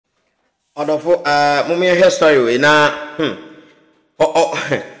Odofo mummy hair story we na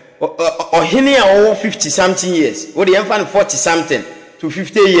ohini a wo 50 something years wo de yemfa 40 something to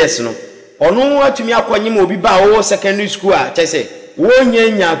 50 years no onu atumi akwanyem obi ba wo secondary school a chese wo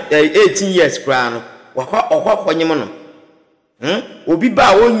nyanya 18 years kra no wakwa kwanyem no obi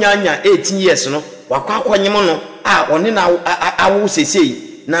ba wo nyanya 18 years no wakwa kwanyem no a oni na awo sesei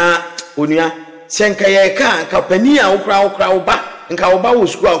na onua senka ye ka kapani a wo kra wo ba nka wo ba wo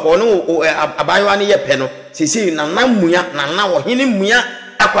school ko no abayo ne ye pe no sesei na muya na ohini muya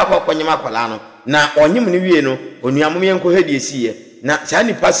akwa kwanyem akwala no na onyem ne wie no onua mom yenko hedi esiye na sa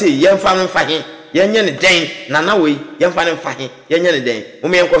nipa se yemfa no fa he yenye ne den na we yemfa ne fa he yenye ne den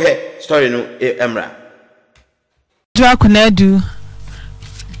mom yenko he story no emra Dwa kunadu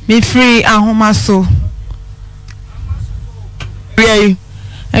me free ahoma so we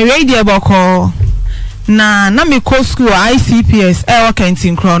dey boko na me ko school ICPS e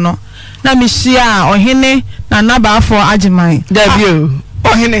Kentin Krono na me shia ohene na naba for ajiman Davio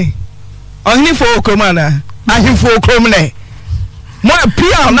ohene for okromana ahi for okromne mo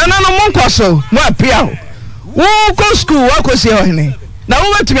apia na no mo nkoso mo apia wo ko school wa ko se ohene na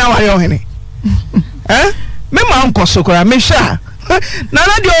wo betumi aware ohene me ma nkoso kora me hwa na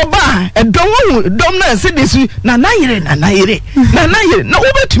na de oba edom na se desu na nayire na wo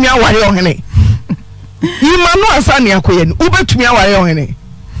betumi aware ohene yima no asane akoye ni wo betumi aware ohene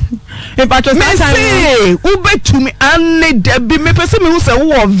e patcho say wo betumi ane debi me pese me hu se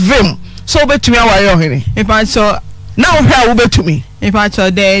wo vim so wo betumi aware ohene e patcho na wo hwa wo betumi e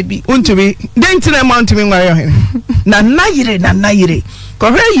patcho debi untumi denti na mount me aware ohene na nayire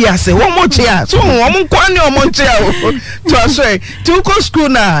ko hwe yase wo mo chia so wo mo kwani o mo chia o to aso to ko school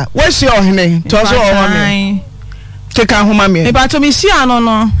na wo se ohene to aso o mame cheka homa me e patcho me shia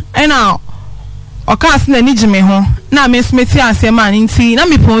no e na okas na ni jime ho na me smeti ase man nti na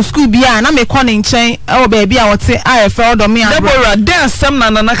me pon school bia na me kɔ ne nkyɛn e wo ba bia wote ayefa odo me abro Deborah den sam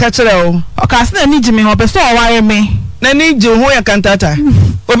na ka kire o okas na ni jime ho pese o ware me na ni je ho ya kantata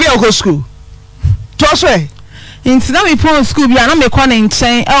obi a ko school to aso nti na me pon school bia na me kɔ ne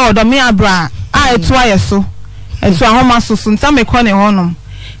nkyɛn e odo me abra a etu ayeso etu ahoma so nta me kɔ ne honom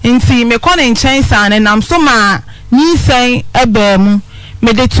nti me kɔ ne nkyɛn sa na nam so ma ni sen eba mu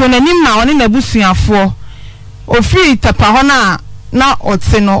me de to nanim na one na busuafo ofiri tapa ho na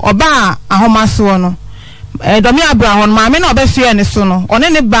ote no oba ahoma so no domi abra ho ma me na obefie ne so no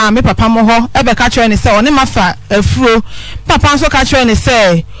one ne ba me papa mo ho ebe ka kire ne se one mafa afuro papa so ka kire ne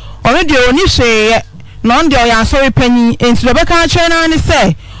se one de oni hwe no on de o ya sorry pani enti obe ka kire na ne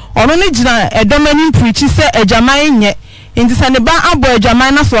se ono ne gina edomani preach se ajaman nye enti se ne ba abo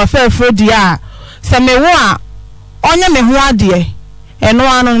ajaman na so afa afuro dia se me wo a onye me ho ade eno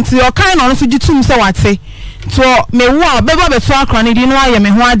anu nti okan no so gitum se wate to me wo a beba beto akra ne di no aye me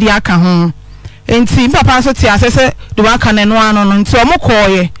ho ade aka ho enti papa so ti asese do aka ne no anu no nti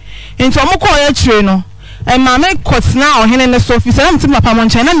omokoye kire no e ma me kotna ohene ne so fi se na mti papa mo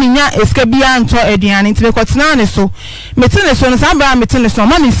nche na minya eska bia nto ediane nti me kotna ne so meti ne so no sabra meti ne so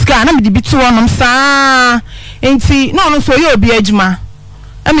ma me ska na me di bitu wonom saa enti no so ye obi adwuma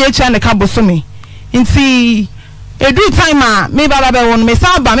e me echa ne ka boso me enti edu time a me baba be won me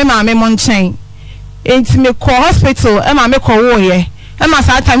sa ba me ma me monchen enti me ko hospital e ma me ko wo ye e ma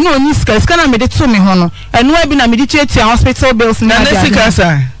sa time no ni ska na me de to me ho no enu abi na me di chetia hospital bills na ne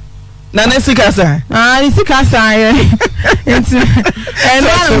sikasa ni sikasa ye enti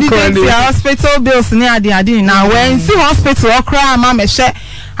enu me di chetia hospital bills ni ade na when see hospital okra ma me hye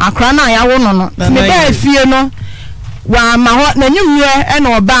akra na ya wo no me ba fie no wa ma ho na nyumye e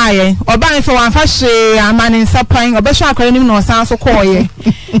na obaye so wan fa hye amane nsapan obehwe akwara nim na osan so koye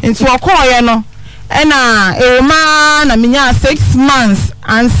nti okoye no e na ewoma na minya 6 months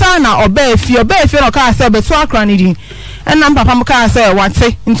ansa na obaye fie no ka se beto akwara ni din e na papa mo ka se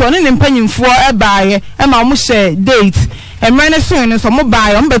wate nti oni ne mpanyimfo e baaye e ma mo hye date emre ne so ni so mo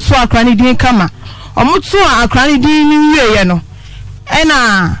baaye mo beto akwara ni din kama omo to akwara ni din ni wiye no e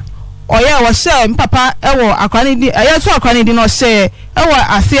na oye wo she mpapa ewo akwani di eye to akwani di no she ewo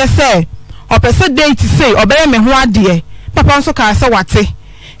ase se opese date say obere me ho ade papa nso ka se wate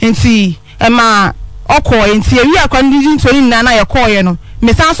nti ema okoye nti ewi akwani di ntoni na ye koye no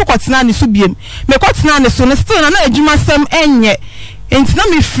me san so kotena ne so biem me kotena ne so no still na adwuma sam enye nti na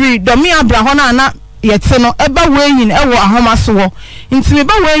me free do me abra ho na yete no eba weyin ewo ahoma so wo nti me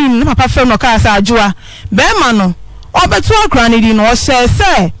ba weyin no papa fem no ka se adwoa be ma no obeto akwani di no she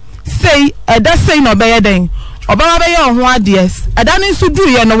se say eda say no be yeden obama be ye ho ades eda ne nso duru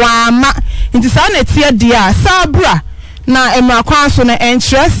ye no wa ma nti sa na tie dia sa bra na emra kwan so na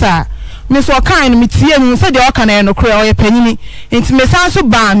entresa me so kan me tie mu se de o kan no kure o ye panyini nti me san so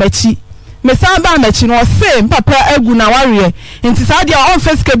ba machi me san ba mechi no say papa egu na ware nti sa dia on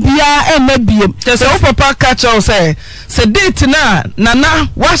face ka bia e na biem so papa catch us say date na nana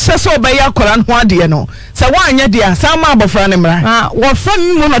wahye so be ya kwara no ade no say wanye dia san ma abofra ne mra wo fa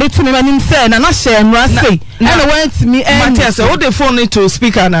mi mo no de to me manim say nana hye mra say and went me Matthias so the phone to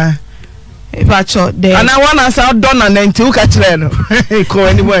speaker na Pacho there. And I wanna say done na 90 u ka kire no. Ko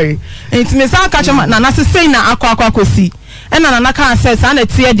anyway. Enti me san ka kire na say na akwa kosi. E na na ka say san na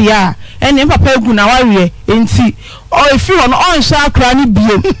tie de a. E ne papa egu na ware enti o efi ho no on sha akra ni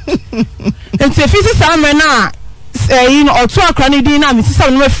biem. Enti efi si san me na you know otu akra ni din na me si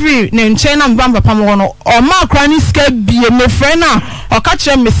san no free ne nchen na mba papa mo no. O ma akra ni ska biem me friend na o ka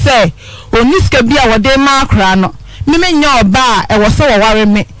kire me say oni ska bia wo de ma akra no. Me nya oba e wo se wo ware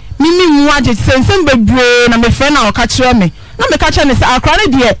me. Mimi muaje sensem bebre na me friend na okachire me na me kache ne se akrane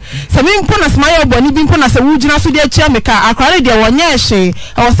de se me mpo na sma ye boni bi mpo na se wugina so de achia me ka akrane de wonye hye e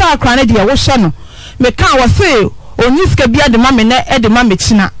wo se akrane de wo hye no me ka wo se oniska bia de ma me na e de ma me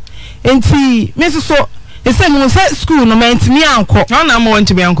china enti me so ese mu se school no me ntimi anko na mo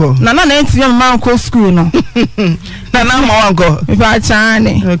ntimi anko na ntimi ma anko school no na mo anko ba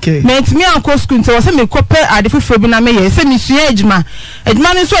chane okay me ntimi anko school nti wo se me kope ade fofo bi na me ye se me sua ejuma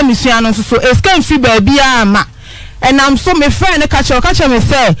ne so me sua no so escan free ba bia ma enam so me friend ka che me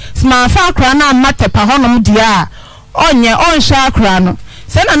say sma fa akra na matepa honom dia onye onsha akra no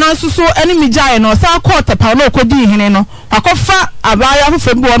se na so eni mi jae no sa court pa no okodi hene no akofa abaya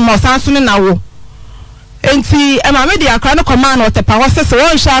fofo bi won mo san so ne na wo enti ema me dia akra no command otepa ho se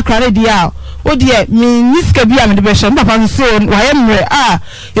onsha akra ne dia o die mi niska bia me de be hye papa so waye mre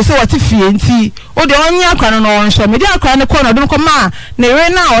yeso wati fie enti o de onye akra no onsha me dia akra ne ko no do ko ma na we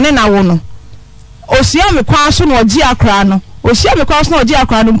na one na wo no osia me kwa so no oji akra no osia me kwa so no oji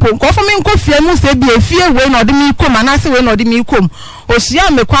akra no mpo ko fo me nko fie mu se bia fie we no de mi kom ana se we no de mi kom osia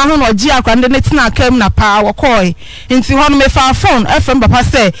me kwa ho no oji akra no ne tina kam na pa wo koi enti ho no me fa phone FM papa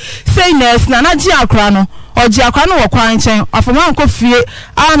say nurse na na ji akra no oji akra no wo kwa nchen afoma nko fie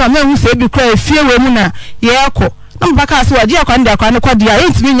ama me hu se bi kra fie we mu na ye ko na mbaka se oji akra no de akra no kwa dia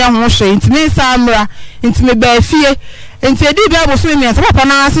enti mi nya ho hwe enti mi sa amra enti me ba fie enti edi bia bo so mi ansa papa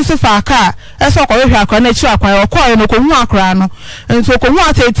na asese fa ka eso ko hwe akra na chi akra ko no ko hu akra no enti ko hu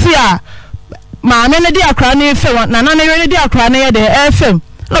ateti a ma me ne di akra na efe na na ne di akra na ye de FM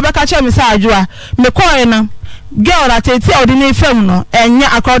no be ka che mi sa adwoa me ko na girl ateti a odi na FM no enya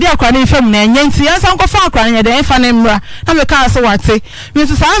akra di akra na FM na enya enti ansa ko fa akra na ye de enfa na mra na me ka so wate me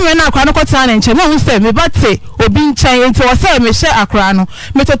so sa me na akra no ko tana nche me hu se me bate obi nchan enti wo se me hye akra no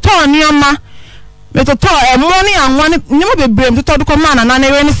me to ton nioma me to money and one nyemo bebrem to do come na na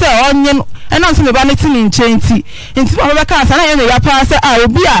we ni say onye na so me ba neti ni nchenti enti ba be ka sa na ye me ya pa say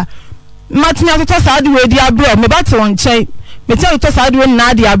obi a matini to sa de we di abro me ba te won chen me tell to sa de we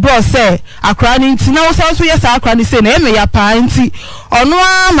na di abro say akra ni nti na wo so yes akra ni say na me ya pa nti ono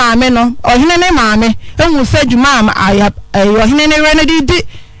a maame no ohine ne maame ehun say djuma ma aya ohine ne we na di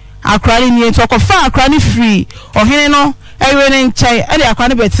akra ni to ko fa akra ni free ohine no ewe ne nchai e akwa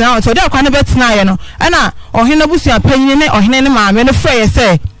ne betina o to de akwa ne betina ye no na ohene busu apanyin ne ohene ne maame ne frɛ ye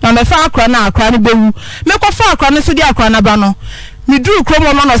sɛ na me fa akwa na akwa ne bewu me ko fa akwa ne so de akwa na ba no me duru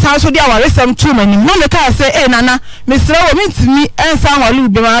kromo no san so de awaresem tu manim no me ka sɛ nana me srɛ wo mentimi ensa wale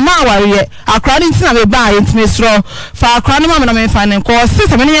ube ma aware ye akwa ne ntina me ba ye ntimi srɛ fa akwa ne maame na me fa ne ko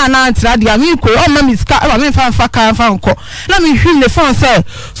sese me ne ya na ntira de ami ko o ma miska e ma me fa ka fa nko na me hwim ne phone sɛ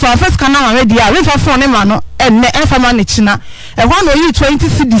so afes kana ma me dia me fa phone ne ma no enne enfama ne china e ho no yi 20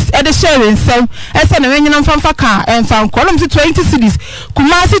 cedis e de share nsem e se na wenyina mfamfa ka enfam kolom si 20 cedis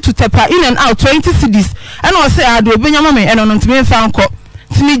kumasi to tepa in and out 20 cedis e no se ado obenyama me eno no ntime mfa nko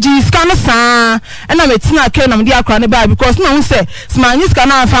timi ji scan saa e na metina ke na me akra ne ba because na hu se smanyi scan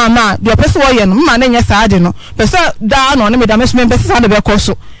na fa ma de opese wo ye no ma na nya saa de no pese da no ne me da me pese saa de be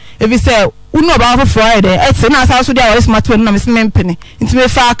koso e bi se uno ba for Friday etse na asa so dia wale smart phone na me mpene ntime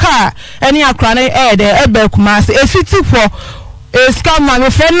fa car eni akra na de ebe kuma se efiti for e scam ma me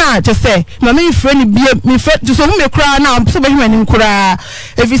friend na je say ma me friend bi me friend to so me kura na so be hwani kura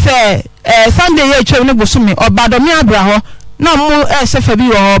efi se Sunday ye twa ne boso me obado me abra ho na mo shefa bi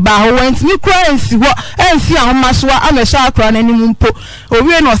wo ba ho went me kura ensi ho ensi ahoma so a me sha akra na ni mpo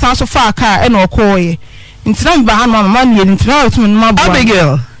owie na osan so fa car e na okoye ntina mba ha no mama ne ntina otum no mabo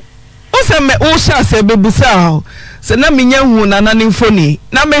Abigail ose me o sha se bebusa se na menya hu nana ne mfoni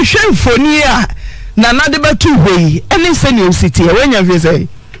na me hwe mfoni a nana de batu hwei ene se ne ositi e wenya vie sei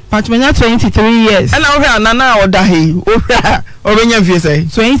patmenya 23 years ena wo hwe nana oda hei wo hwe o wenya vie sei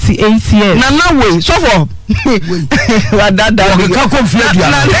 28 years nana we so for wa dada we ka conflict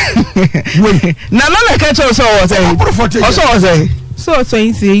ya we nana na ka cho so wo sei o so wo sei So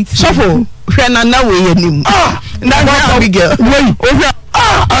 28. So for Nana we him. Nana Abigail. Wait.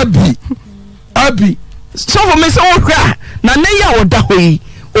 Abi. So for me so na ya oda hoyi.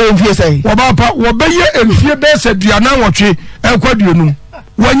 Obvious say. Wabapa wobeye elfie be se duana wotwe ekwaduo nu.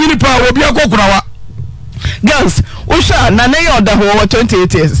 Wanyini pa obi akokurawa. Girls, Usha na ya oda ho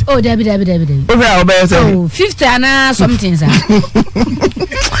 28 years. Oh, Debbie. Oh, 50 and something, sir.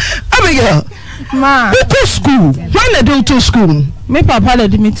 Abigail. Ma. Go to school. When they do to school? Me papa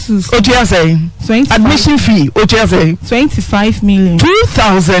let me to school. What you say? Admission fee. What you say? 25 million.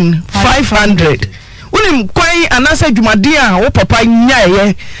 2,500. Unim kwai anasa jumadia wo papa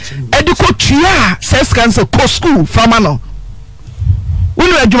nyaye. Ediko tua ses cancer co school famano.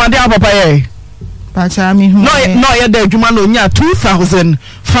 Unim jumadia papa ye. Pacha mi hu. No ye de jumano nya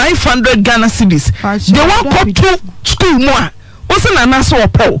 2,500 Ghana cedis. They want go to school more. What's an anasa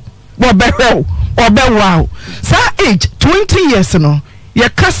opo? Wow. Sa age 20 years no. Ye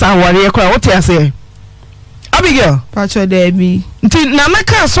kasa wari ye kwa what you say? Abigail. Pacha Debbie. Nti na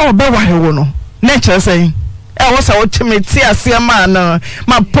meka so obeware wo no. Nature say. E wo sa wo chimeti ase ma na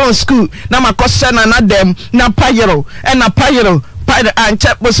ma pon school na ma kwasha na dem na payero e na payero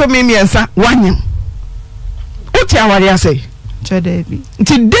anche boso mimiensa wanyem. What you wari say? Pacha Debbie.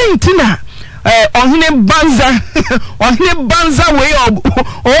 Nti dentina ohine banza way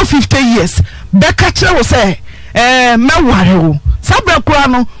of 50 years beka kire wo say meware wo sabra kura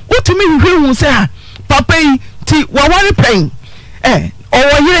no wotumi hwe hu say papa yi ti waware pen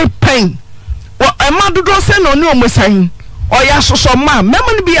oyere pen emadodo say no ni omosan oya sosoma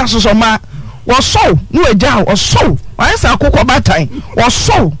memo ni bi asosoma wo so no eja wo so ayesa akokọ batan wo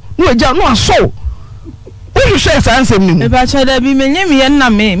so no eja no aso. Who shares answer me? Eba chada bi menye me na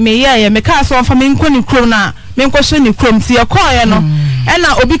me ye me ka so fa me nkoni krom na me nkwohye ni krom ti ye koye no e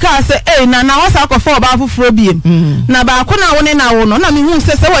na obi ka se na wasa akofo ba afoforo biem na ba ko na woni na wo no na me hu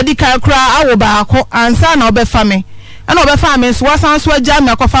se wadi kai kra awo ba ko ansa na obefa me e na obefa me so wasan so agya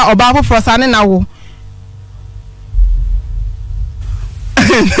me akofa oba afoforo sa ne na wo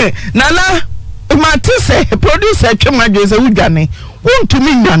nana ma ti se producer twemajo se wudwane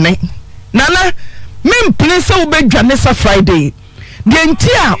wontumi nwane nana men place will be Janessa Friday. The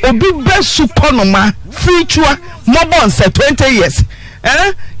entire obi besu konoma feature mobile say 20 years.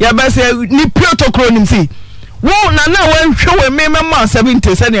 Ya ba say ni protocol si. Wo na when show we me ma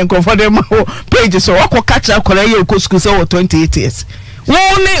 70 say en comfortable page so wako catch akola ye ko school say 28 years. Wo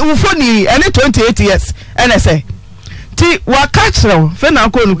ni ufoni any 28 years. And I say ti wa catch ro fe na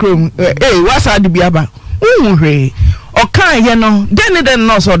ko nkrom wasa de biaba. Unhwe o kan ye no den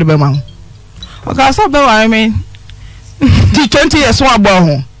no so de be ma. Okay, so be worry me. Ti 20 years wa gba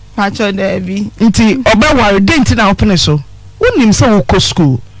ho. Pacha Debbie. Nti obe worry dent na open so. Wonim se wo ko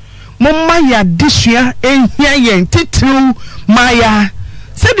school. Momma ya disua ehia ye titru maya.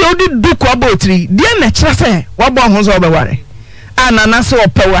 Se de odi du ko abotri, de na kire se wa gba ho so obe worry. Anana se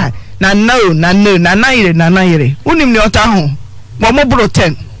opewa na na yire. Wonim ni ota ho. Wo mo bro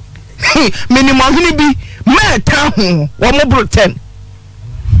 10. Minimum hini bi meta ho. Wo mo bro 10.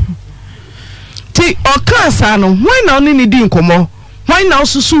 Ti okasa no when na oni ni di nkomo when na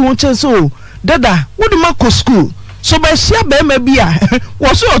osusu won che so dada wodi mako school so ba hia be ma bia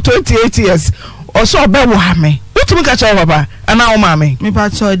wo so 28 years o so be wo ha me wotumi ka cha baba ana wo ma me me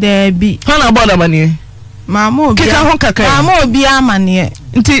Pacha Debbie ha na boda manie mama obi kika hon kaka mama obi amane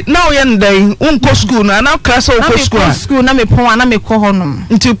nti na wo ye ndai unko school na na kra so ko school na me pon na me ko honom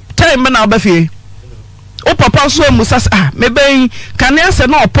nti time na obafie o papa so musasa me ben kane se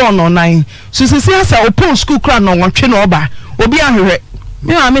na opon no nan so sisi asa opon school kra no wotwe no oba obi ahwehwe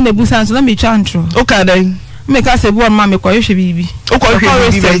me ma me na busan so na me twa ntro o ka dan me ka se bo ma me kohwe bibi o kohwe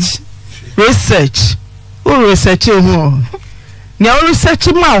research o research ho nya o research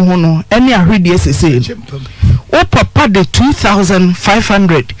ma ho no ene ahwede sese o papa de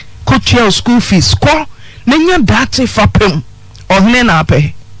 2,500 coach school fees ko na nya date fapem ohne na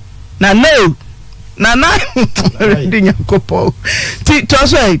ape na no Nana reading kopo ti to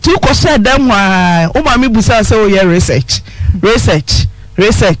so ti ko say dem wa o ma me busa say o ye research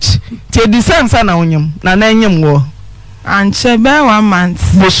ti di sense na onyem na na enyem wo anche be 1 month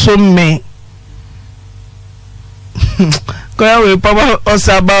bosom me ko ya we papa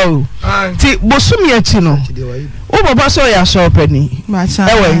osabao ti bosom ye chi no o baba so ya shop ni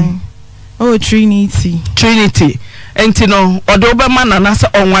ewe o Trinity enti no odo be ma nana se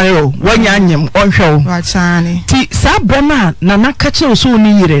onware o wanya anyem onhwe o wachane ti sabrana nana ka che so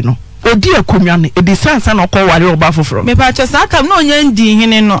ni yire no odi akonwa ne edi sansa na ko ware oba foforo me pa che saka no nya ndi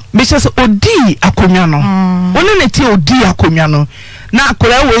hene no me che odi akonwa no woni ne ti odi akonwa no na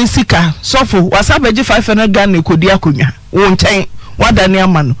akora we sika sofo wasabeji 500 Ghana kodi akonwa wo nchen wadane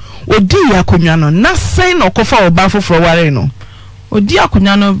ama no odi akonwa no na sen no kofa oba foforo ware no odi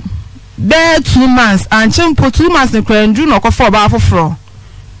akonwa no be 2 months and chempo 2 months ne krandu no kofa oba foforo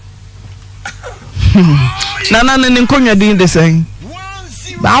nana ne nkonwa din de sen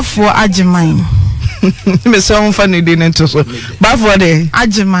bafo agiman me se on fa ne din nto so bafo de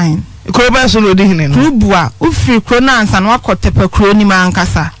agiman ko ba so no di hene no krubua ufiri kro na ansa no akotepa kro ni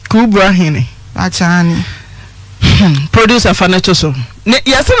mankasa krubua hene achani producer faneto so ne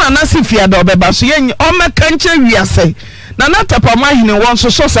yase na na sifia do beba so yen o meka nche wiase na na tapa ma hene won so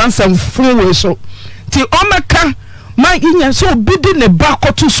so sansam fun we so ti o meka ma inya so bidi ne ba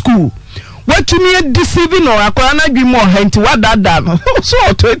to school watumi e deceiving or akora na dwi mo henti wadada no so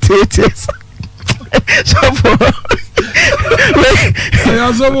 28 years so for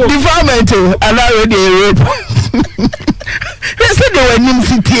development and already rape they said they were nim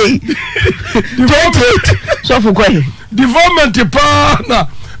city 28 so for kwai development pa na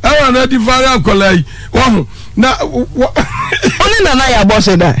na develop akolai wo na only na ya boss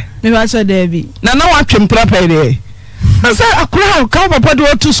da me ba so there bi na watwem prapɛ de say akura ka papa do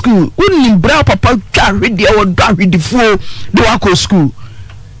to school unim bra papa twa hwede o do hwedefo do akọ school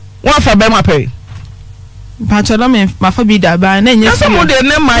wa fa be ma pɛ ba chalo me ma fa bi da ba na nya some de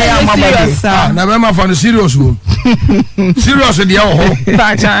ne ma ya ma ba na be ma fa no serious wo serious de ya ho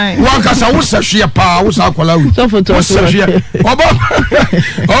ba chan wa ka sa wo sahwe pa wo sa akola wi so for to sahwe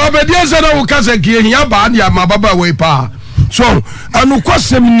oba de se na wo ka sa ki ehia ba na ma baba we pa so anu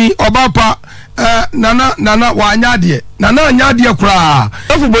kwasem ni oba pa nana wa anyade nana anyade kura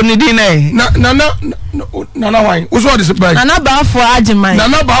ofu boni din nana wan wo so de se ba nana ba afo agiman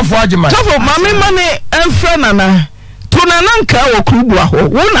so mama mane enfra nana to nana nka wo kurubu aho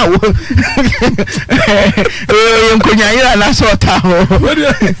wo na wo yonkonyayira na so ta ho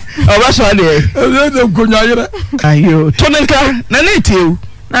oba so de yonkonyayira ayo to nka nana etiu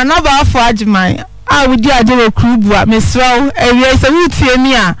nana ba afo agiman a wudi ade wo kurubu a mesraw ewie se wutie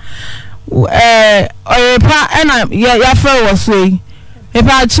ni a oyepa ena ya fra wo so yi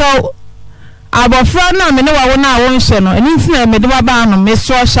epa cho abofra na me ne wa wo na wo nhye no eni ntina me de wa ba no me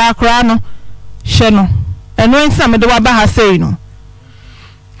so sha kra no hye no eno ntina me de wa ba ha sei no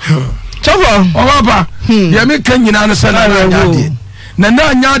chofo baba ya me kan nyina no sana na nyade na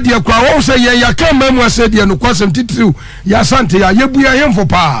anyade kwa wo se ye ya kan mamu asede no kwasem titiru ya sante ya yebuya hemfo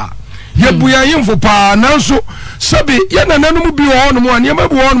pa yebuya hemfo pa nanso sabi ya nananum bi wo no mo anema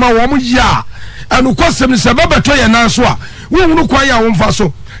bi wo no ma wo mo ya anu kwasem se baba to ye nanso a wo hunu kwa ya wo mfa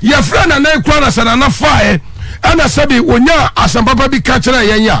so ye fra na na kwa na sana na fa ana sabi wonya asambaba bi ka kira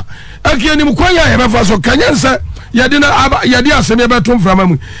yen ya akiani mu kwa ya ye befa so kanyense yade na yade asem ye beto mframa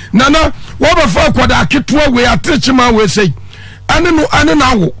mu nana wo ba fa koda aketo we atechima we sei ane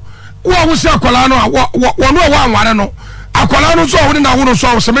na wo se akola no wo no wa anware no akola no so wo na wo no so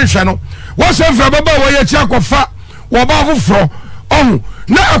wo se menhwe no wo se mfra baba wo ye ti akofa wo ba foforo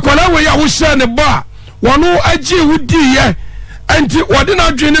na akola we ya wo se ne ba wo no agi wudi ye enti wo de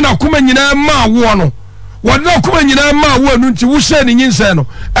na dwene na kuma nyina ma wo no wo de na kuma nyina ma wo no nti wo se ne nyinse no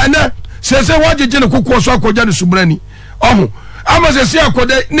ene se wagege ne kokko so akoja ne subrani ama se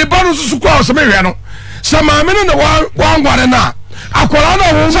akoda ne ba no susu kwa wo se menhwe no sama me no wa ngware na akola na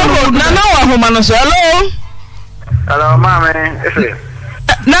wo nana wa homa no so hello mama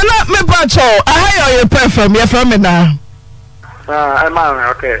nana me pa cho aha yo FM ye from me na mama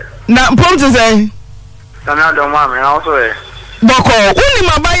okay na ponte say nana do mama also boko uni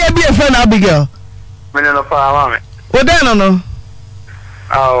mabaya bi e friend Abigail me no pa mama o den no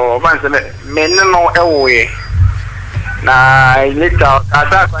ban se me no ewoye na later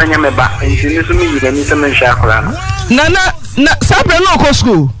ata kwanya me ba nti ni so mi yire ni se me hwa akora nana na sabre no ko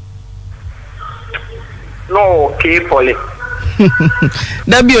school no ke pole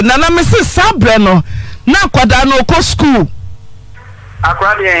dabio nana me se sabre no na kwada no ko school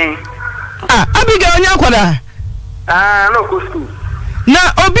akora de Abigail onya kwada no ko school na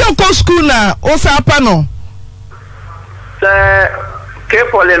obi ko school na o sa pa no se ke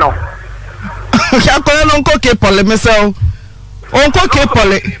pole no ya ko no ko ke pole me se o ko ke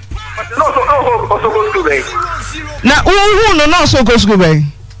pole no so ko school be na no so ko school be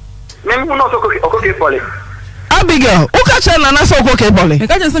me no so ko ke pole Abigail o ka che nana so ko ke pole me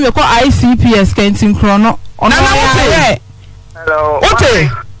ka che se me ko ICPS kentin krono ono ya hello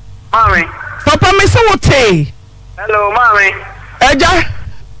ote mami papa me se wote hello mami eja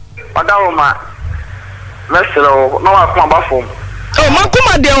Adawoma meselo no wa kuma ba fom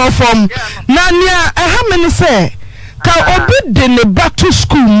makuma de o fom na nia eha me ne se ka obi de ne back to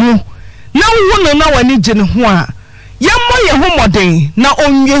school mu na wo no na wani je ne ho a yemmo ye ho moden na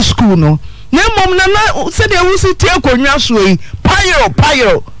onwe school no na mom na se de wusi tie konwa so yi pa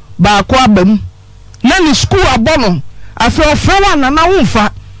payro baako abam na ni school abono afi ofewa nana wonfa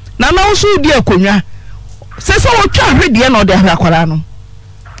nana wo so di akonwa sese wo twa hwede na ode akwara no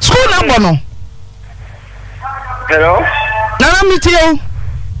school na abono hello nana mitio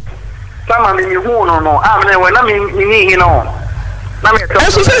sama mi hu no amne we na mi hi no na me to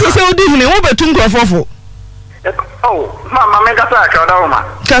eso sese odi hune wo betu nkrofofo mama me kasa ka da ma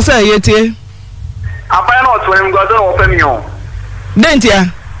kasa yetie abaya na otwem gozo no opemi o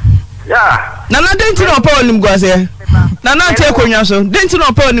dentia ya nana denti no pa onim gwaze nana tie konwa so denti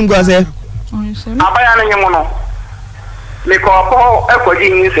no pa onim gwaze abaya na nyemo no me ko po ekoji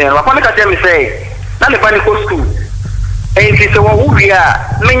yin se wa pa me ka tell me say na le pani ko school enti se wo wuya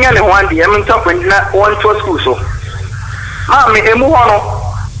menya ne ho ande ya me ntwa na won to school so ma me emu ho no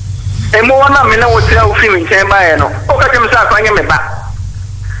emu wona me na wo tira wo film nchen ba ye no o ka tell me say akwanye me ba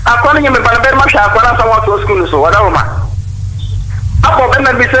akwanye me ba na be ma sha akwara sa wo to school so wada wo ma apo be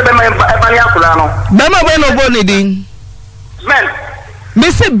na bi se be ma e akura no be ma be no bo ni din men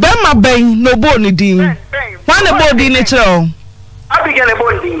me se be ma be no bo ni din wan e bo din ni chiro abige ne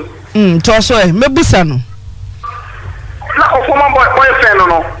bo din to so e me busa no na ofoma boyfriend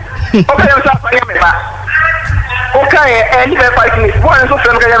no o ka yem sa akwanye me ba o ka e ni be 5 minutes bo en so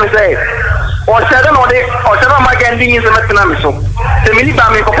friend ka yem say o sere no de o sere ma ga ndin yin se metina me so se mi ni ba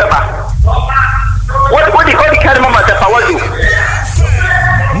me ko pe ba what the carry mama ta pawajo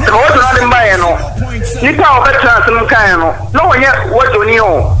so what na dem ba ye no ni pa o be chance num kan no no wonye wojo ni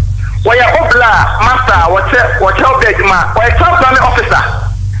o wo ya obla master what beg ma wo top planning officer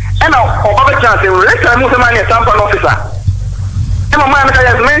and o ba be chance later mu se man ya top planning officer e mama na ka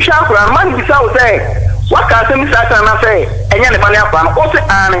ya men sha kura man bi sa o say what ka se mi sa ta na say enya ne planning plan o se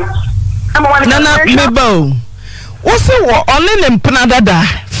ane e mama na me bo wo se wo onne ne mpna dada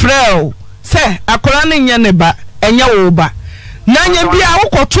frel se akora ne nya ne ba enya wo ba na nya bia wo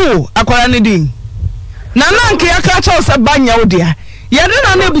koto akora ne din na nke ya ka cha se ba nya wo dia ye de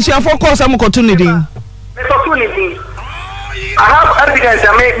na ebusia fo ko se mo koto ne din me koto ne din I have evidence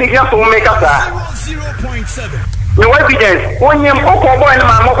that make you to make up that no evidence onye mkoko boy na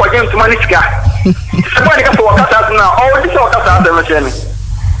ma moko je ntuma ni sika se boy ka so wakata na o di so wakata da me cheni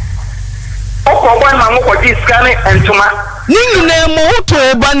oko boy na moko je sika ne ntuma ninyi na mo to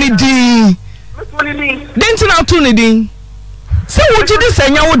ba ni din denti na to ni din se wo ji di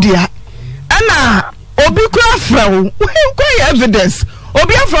sanya wo dia ana obi ku afrawo wo evidence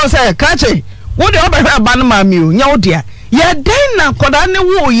obi afrawo say kache wo de obehwe aba no ma mi o nya wo dia ye den na koda ne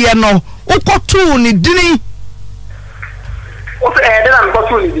wo ye no ukotu ni dini o se den na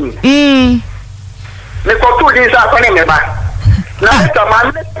kotu ni dini me kotu din sa akwane me ba na ta ma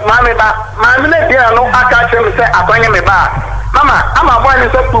me ba ma me dia no aka chem se akwane me ba mama ama boy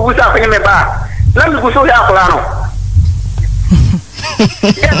ni so pu sa akwane me ba na mi guso ya akora no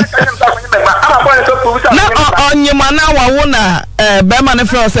na onyema na wawo na be ma ne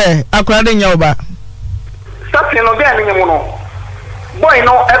fro se akora de nya oba stop no be ani nyemo no boy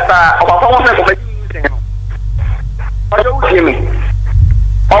no eta oba fa won se ko be yin no ojo uti mi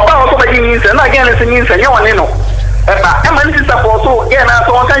oba o so be yin se na again se yin se nya won no eta e ma ni sister for so ye na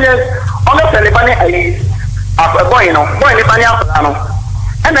so kan ye o no se le bani ai boy ni bani akora no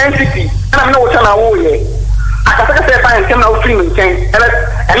e na NCP na me no wo na wo ye akasaka se fa nke na o free me chen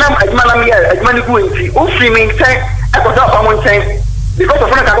ena adwuma na me ye adwuma ni ku nti o free me chen e ko sa fa mo chen because of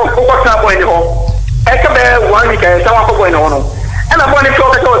na ka ko sa boy ni ho e ka be one week e sa wa ko boy no no ena boy ni so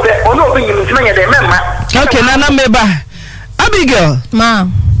ka so se ono obi yin nti na ye de memma okay nana meba Abigail ma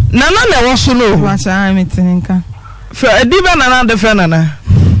nana na wo so no wa cha me tininka fa ediba nana de fa nana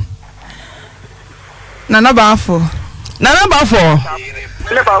bafo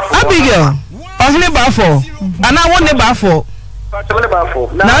Abigail ohne bafo ana wo ne bafo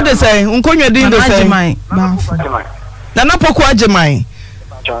na de say nkonwa din de say nana poku agemai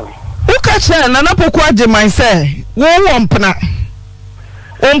uka che nana poku agemai say wo mpna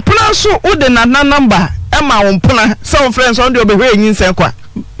so wo de nana number e ma wo mpna some friends on de obehwe yin say kwa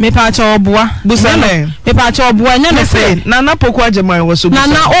me pa cha oboa busa me pa cha oboa nya no say nana poku agemai wo so busa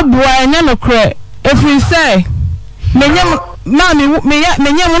nana oboa nya no kre efri say menyem mami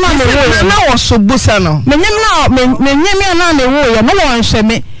menyem na me wo na wo so busa no menyem na me wo ye no won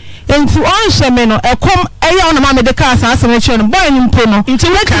hweme enti on hweme no ekom eya on ma me de ka asa asem che no boy ni mpo no enti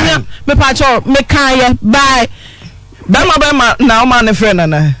wetia me pa cho me kan ye bye bema na o ma ne friend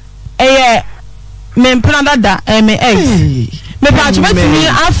na eye me mpna dada me me pa cho betimi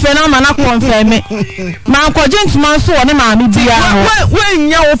afa na ma na confirm me ma ko gentleman so one ma me bia ho we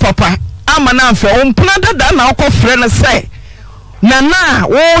nya wo papa ama na afa o mpna dada na o ko frɛ no sɛ nana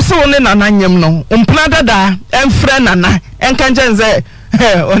wo so ne nana nyem no umpna dada emfre nana enka nche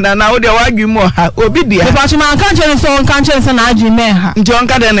nana wo de wagwi mu ha obi dia me pacho man kan chere so kan chere so na agi me ha nti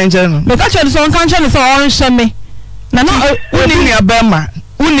onka de ne nche no me ka chere so kan chere so on hye me nana uni ni abema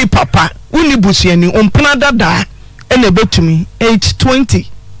uni papa uni busuani umpna dada ene betumi age 20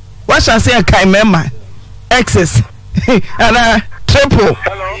 what shall say kai mema excess ana triple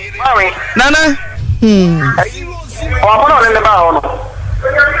Mami. nana Ọ̀pọ̀ náà lè bá ọ̀nà.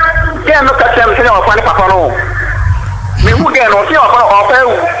 Kí ẹ̀ ló kẹ́sẹ̀ mi sílẹ̀ ọ̀pọ̀ ní pàpọ̀ náà. Mi wú gẹ̀ náà sí ọ̀pọ̀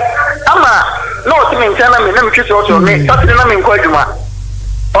ewu. Ama náà tí mi ń tẹ́ náà mi twi sí ọ̀tọ̀ mi sátidé náà mi ń kọ́ ìjùmọ̀.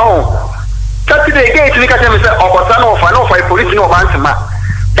 Ọ̀hún sátidé géètì ní kẹ́sẹ̀ mi sẹ́ ọ̀pọ̀ta náà ọ̀fà ìpòlìsì ní ọ̀bá ń tì má.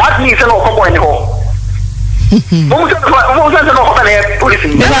 That means náà ọ̀kọ́ bọ̀ ẹni họ. Mo mú sẹ́nsẹ́ náà ọ̀kọ́ náà polisi.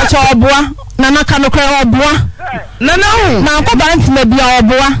 me pacho oboa nana kanokra oboa nana hu na ko ba ntime bia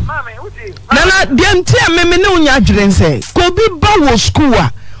oboa nana dianti a meme ne unya adweren se ko bi ba wo school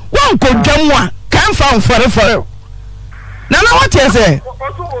a won ko dwam a kan fa mfore nana what you say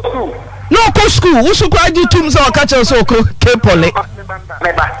no ko school wo school agi tum se o ka che so ko kepole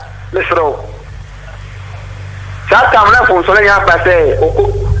Meba lesro Sata mna fonsole nya pa se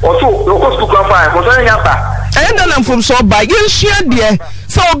oko school kwa fa fonsole nya pa enda na mfom so ba yenhia de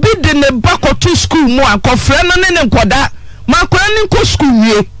se obi de ne ba ko to school mu akofre no ne nkoda makora ne ko school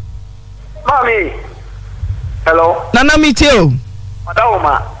wie Mami. Hello. nana mitio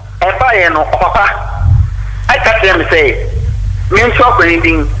Madawoma, eba ye no papa. I catch them say, me nso ko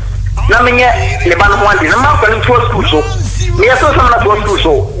ndin. Na menye le ban ho ande. Na ma ko nso school so. Me so so na school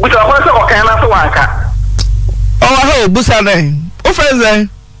so. Buta ko so ko kan na so wanka. oh ho busa ne o friends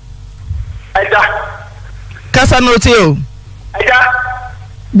Aja. kasa no tio Aja.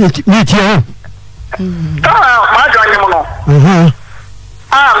 Mitio. Ma jo anyemo no.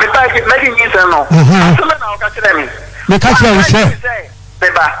 Me pa ki me ki nyi se no. So na o ka tire mi. Me ka chere se.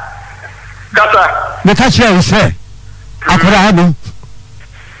 Beba. Kasa. Me ka chere se. Akora adu.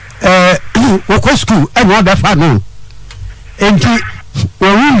 Wo ko school e no be fa no. Enti wo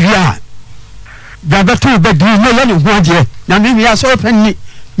wia. Da ba to be di no ya ni ho je. Na me ya so penni.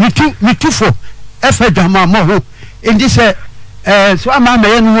 Mitu fo. E fa dama mo ho. Enti se so ama me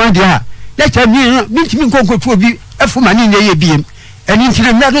ya no de a. Ya cha mi timi nkonkotu obi efuma ni ne ye biem. Eni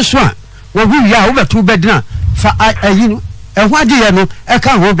ntire mmadu so a wo wi a wo betu bedina fa ayi no e ho ade ye no e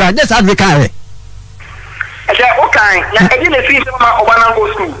ka ho bra just ad we kan re Aja o kan na e di le fi se ma obana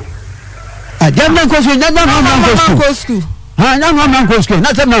go school. Ajana ko so nyana no go school ha nyana no ko school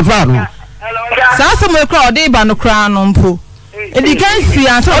na se me fa no Hello. Aja. sa so me kra ode ba no kra no mpo edi kan si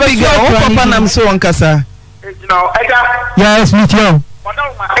an so obi be go papa nam so onkasa No, Aja. yes Mitio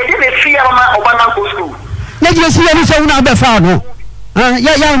Madawoma, e di le fi ma obana go school. na je si ya ni so na be fa no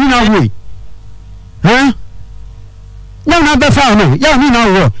ya ni na wo na be fa no ya ni na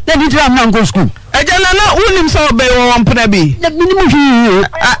wo ya ni tira na go school eja nana unim so be wo mpna bi na minimum fi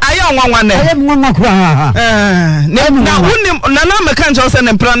ayo nwanwa ne ayi mo ma kura na unim nana me kan cho se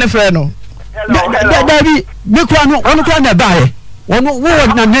ne mpra ne frɛ no Dabi me kura no onu kura na bae onu wo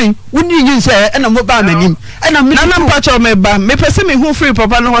na nen uni yin se na mo ba manim na me nana mpa cho me ba me pese me hu free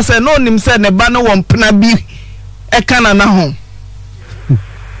papa no ho se no unim se ne ba no wo mpna bi e kana na ho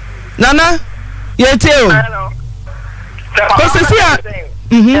nana yeteo Hello.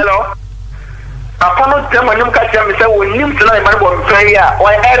 Hello. Papa no tell me nim ka tell me say we nim tell me bo mfan ya o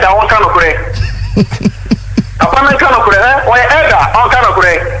elder on kan okure. Papa no kan okure o elder on kan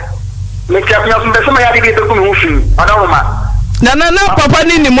okure. Me tia pia so be so me ya di bi to ku me hu fin. Adawoma. nana na papa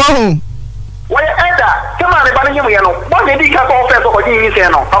ni ni mo ho O elder, tell me ba no nyem ye no. Bo de di ka ko fe so ko yin yin se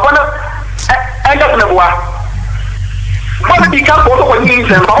no. Papa no elder na boa. Bo de di ka ko so ko yin yin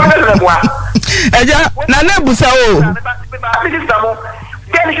se. Papa no na boa. eja nana busa o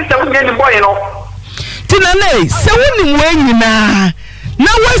ti nana se woni mo anyina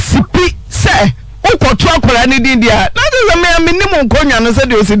na wasipi se ukoto akora ne din dia na de me nim nkonya no se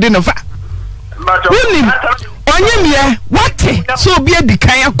de osidi no fa woni onye miye wate so obi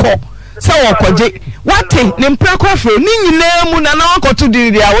edikan akọ se wokoje wate ne mpra kwafro ni nyina mu na wakoto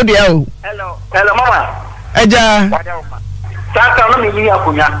din dia wo dia o hello mama eja saka no mi ni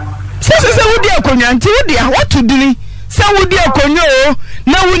akonya se wodi akonya nti wodi a watu dini se wodi akonya o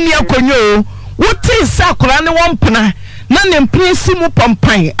na woni akonya o wote sa akora ne wompena na ne mprensi mu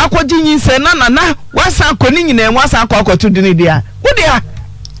pampan akoji nyinse na nana wasa akoni nyina wasa akoto dini dia wodi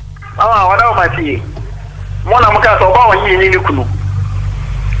a wada o mati mo na muka so ba won yin ni kunu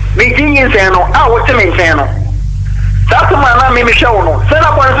mi nyinse no a wote me nsen no sa to ma na mi hwe no se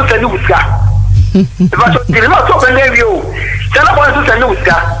na kwa nso tani buska ba so dile ma so ben lewi o se na kwa nso tani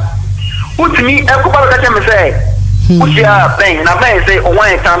buska utimi ekuba ka tell me say Ushia Ben, na Ben say on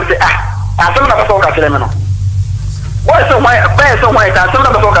one time say ah, some of the folk at Lemon. What so why Ben so why some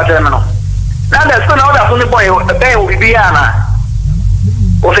of the folk at Lemon? Now there's no other funny boy, Ben will be Biana.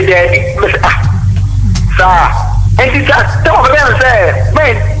 Or say, sir. And it's just some of them say,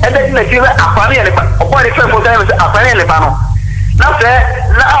 man, and then the children are funny and a body for them is a funny panel. Now, sir,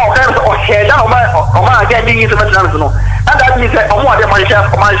 now, or share down or my getting into the national. And that means that I'm more than my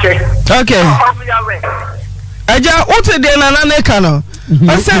chef or my chef. Okay. Aja, what's the day na nekano?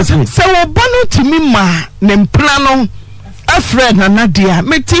 I said, so banu to me ma, nem plano, a friend and Nadia,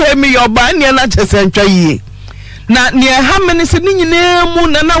 me tea me your bany and not just enjoy. Now, near how many sitting in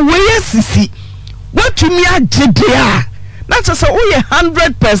moon and a way, sissy. What you mean, Jedia? That's a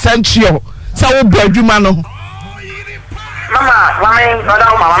 100% sure. So, Bedrumano. Mama,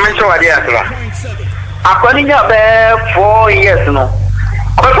 I'm sure I did. According to 4 years, no.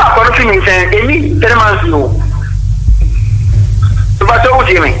 According to me, any 10 months, no. But so,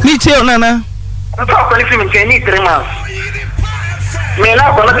 Jimmy. Me too, Nana. According to me, any 3 months. May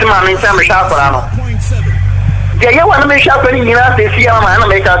not go to my name, Sam Sharp. Yeah, you want to make sure when you have to see a man and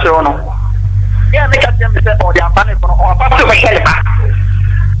make a show. Yeah, make up them or they are planning for or pop to Shelipa.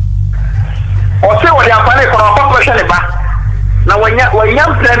 Or say what they are planning for pop to Shelipa. Now, when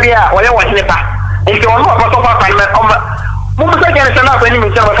young Serbia or you watch Nipa, and you are not a pop up, Mumma can send up any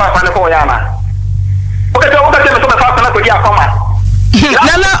Michelle for Yama. Okay, so what them to the Fafana could you come?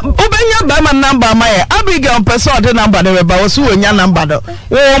 Nana, open your Bama number, my Abigail person the number, the Bawas who in your number. Oh,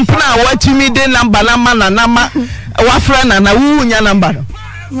 what you mean, the number, Nama, what friend and a woo in your number.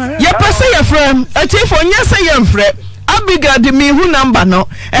 Ya pese ya friend, a chief on yes I am friend. Abigail de me who number no,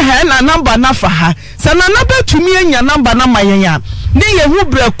 na number na for her. Sana number to me and your number na my yan. Ne ye who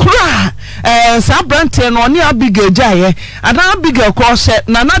bre kra Sabrante no ni Abigail jaye. And Abigail call set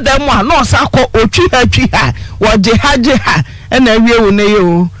nana dem one no sako ochi ha waje ha and a real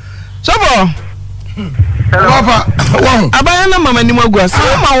ne so Papa, abaya na mama ni mogwa so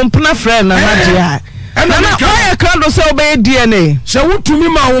ma wompna friend na nadia. And then I can't say DNA. So, what to me,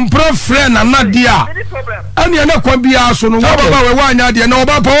 my own friend and not dear. And you're not going to be asked on one idea, no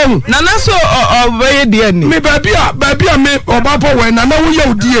Bappo. Nana so obey DNA. Me, baby, I may or Bappo when I know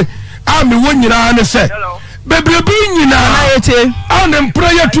you, dear. I'm a one year and say, baby, being in a and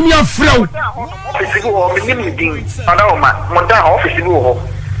prayer to me a friend.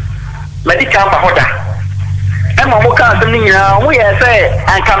 Medical Mahoda. And Mamoka, we say,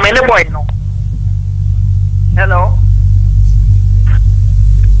 and come in a boy. Hello.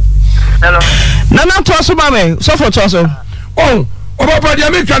 Nana Tosso Mame, so for Tosso. Oh, Papa, the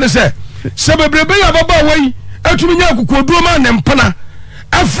American say, Sababre Baba way, and to me, Kuduma and Pana.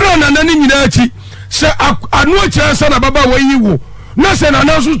 A friend and an Inati, say, I know chance and a Baba way you. Nothing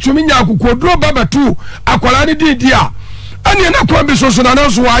announced to me, Kudro Baba too, Aqualani dia. And you're not quite so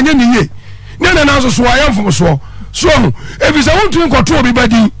announced why I need. None announces why I am from so. So, if it's a want to control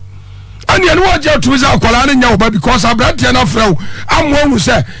everybody. And you know to his alcohol because I brought you enough. I'm one who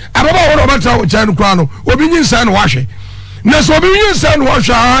say, I'm about what about Jan Crono, or being San Washing. Nesso being San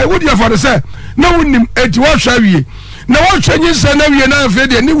Washer, I would you for say, no one at wash ye. No one changes and every and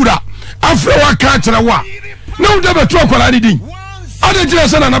afraid and knew that. After what can't I want. No double talk on anything. I didn't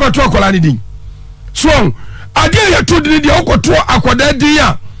just send another talk on anything. So, I dare you to the Oko to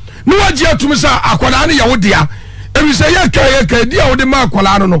Aquadia. No idea to Miss Aqualani, your dear. And we say, okay, dear, or the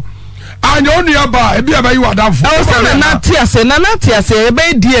Marcolano. And only about a beer by you are down for Natia say, a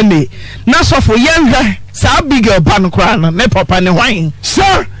bad DNA. Not so for younger, so big a pancran, Nepo pan wine.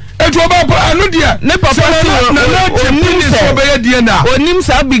 Sir, it will be a Ludia, Nepo Pana, or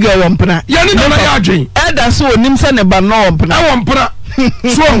Nimsa bigger wampana. Yanni, Ada so Nimsa never no wampana.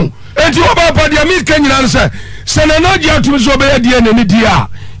 So, and you about the American answer. Senanoja to Zobea DNA, dear.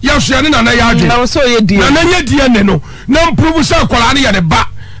 Yes, Yanni, I was so ye dear. Nanya no, no prove so Colani at the back.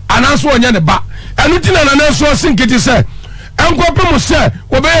 And that's one the back. And looking at an answer, think it is said. And what people say,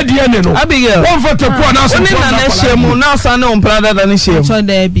 obey the end. Abigail, one for the poor now, son, no brother than a shame. So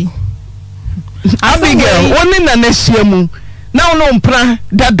there be Abigail, one in an eshemu. Now, no pra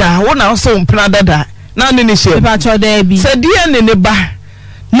dada, one also pra dada. None in the shame. But there be said the end in the bar.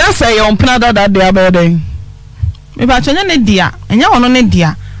 Now say on pra dada, they are better. If I dear, and you are on a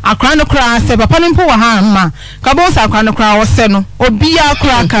dear. Akra no kra se papa no mpo wa ha ma ka bo sa akra no kra wo se no obi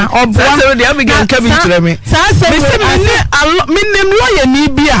akra ka obwa se de Abigail ka bi tere me sa se me nim lawyer ni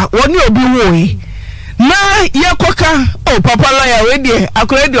bi a woni obi wo yi na ye koka o papa lawyer we de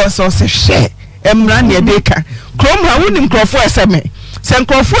akra de oso se hwe emra ne de ka krom ha wonim krofo ese me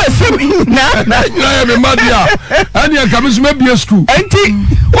Sankrofo FM na ya me madia ani ya kamisu me be school enti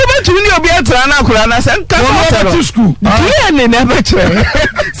obetumi ni obi atra na akura na sankrofo to school dia ne na be chere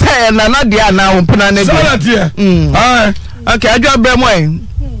say na dia na ompuna ne dia okay adwa bremo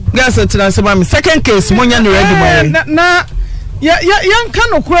gas tina se ma second case monya no ready mo na ya nka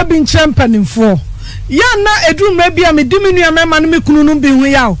no kura bi nchempanimfo ya na eduma bia me diminu ya mema no me kunu no bi hu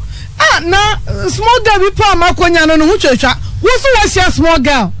ya na small girl bi pa makonya no hu twetwa wo so wa sia small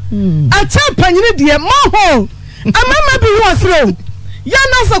girl acha panyine de mo ho amama bi hu asro ya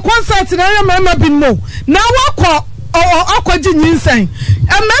na sa concert na ya mama bi mo na wakọ akọji nyinsan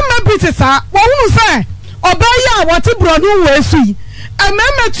amama bi te sa wo hu sai obaya wati brodu wo esu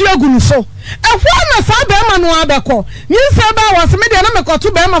amama tu agunu so ehwa na sa be ma no abekọ nyinsan ba wo se me de na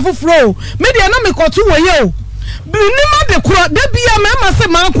mekotu be ma foforo me de na mekotu wo ye o binima de kuro de bia mama se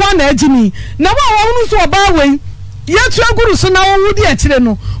ma kwa na agini na wa hunu so oba wei yetu aguru so na wo di akire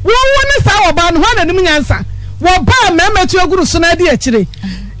no wo ne sa oba no ha na nim nyansa wo ba mama tu aguru so na di akire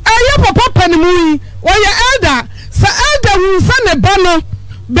aye papa panimu yi wo ye elder sa elder hu sa ne ba no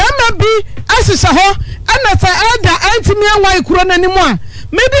be ma bi asisa ho ana sa elder antimi anwa kuro na nimu a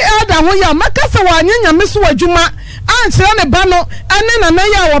me di elder ho ya makasa wa nyanya me so adwuma anchire ne ba no ane na na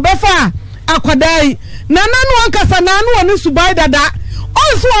ya wo befa akwadai nana no ankasa nanu oni subai dada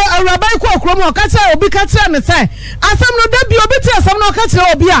onso arabai ko akromo okacha obi kacha ne sai asam no da bi obi ti asam no okacha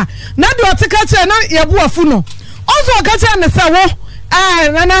obi a na de otikacha na yebu afu no onso okacha ne sai wo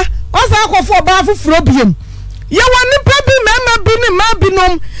nana onso akofo ba afufuro biem ye woni pabi mema bi ni ma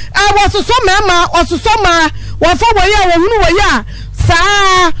binom wasoso mema ososo ma wafo woye a wohunu woye a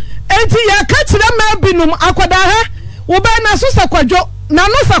saa enti ya kachira ma binom akoda ha wo ba na so sakwadwo na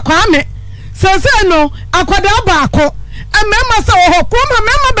no sakwame sese no akwada baako amema se wo koma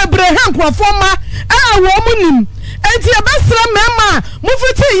mema bebre hankrofo ma wo munim enti e besra mema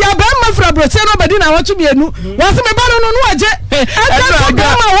mufiti ya ba ma fra broche no bedi na wotu bienu wase me ba no no aje ata ma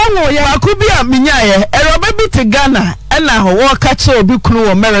wo ya baako bi a minyaye eroba bi te Ghana na ho wo ka che obi kunu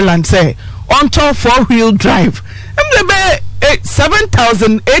wo Maryland say on top 4-wheel drive emlebe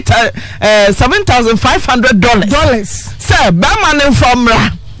 $7,500 say ba man from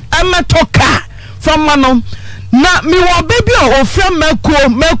ra amatoka from manom na mi wo baby o from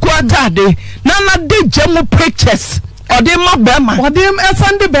meko atade na de jemu pictures ode ma bema ode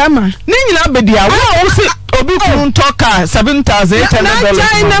esande bema ni nyina bedia wo se obi kun toka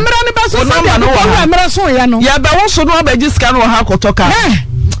 $7,800 na mra ne ba so na mra so ya no ya ba wo so no abaji scan wo ha kotoka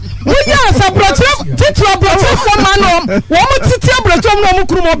wo ya sa broche titi broche fo manom wo mo titi broche mo mo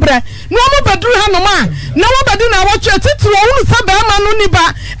kuru mo bre no mo bedru ha no ma na wo bedu na wo twe titi wo unu sa ba ma no ni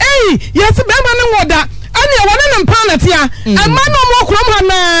ba yes be ma ne woda ani e wona ne planet ya ama no mo kuru ha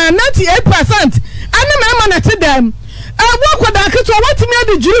na 98% ani me ma na te dem wo koda keto watimi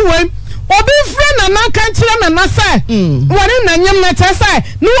ade juri wem obi friend na na kan kire na na sai woni na nyem na te sai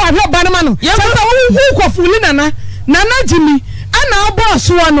no wa hwe ba ne ma no sa wo ko fuli na jimi ana obo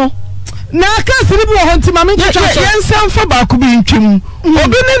so no na ka siri bi ho ntima me twetwa yensan fa ba ko bi ntwem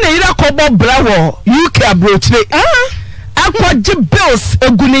obi ne ne ira ko bo bra wo UK abrochire akwaje bills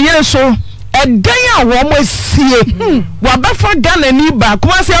egune yen so edan a wo mo sie wa ba fa Ghana ni ba ko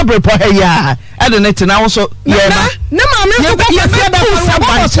ase abrepo ha ya ade ne tina wo so ye ba ne ma me so ko se ba fa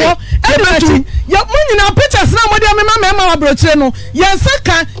ba so ade ya munyina pictures na modi me ma abrochire no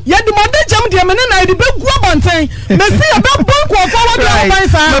yensaka ye di mode jam de me na ide be gu abonten me se ya be bon ko fa wa de ban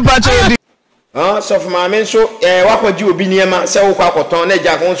sa so for ma me so wakwaji obi niema se wo kwa akoton na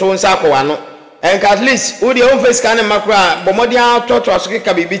ja ko so nsa akwa no and at least wo de on face kan makra bomodi atoto aso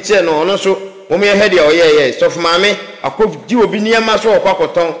keka bibi che no no so wo me he de oye so for ma me akwaji obi niema so kwa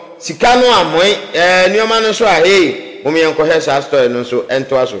akoton sika no amoi nioma no so a wo me enko he sa story no so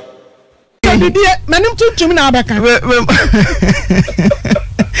ento aso bibie manim tuntum na abeka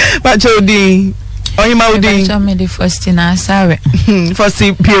ba chodi oyima odi so me the first na sare first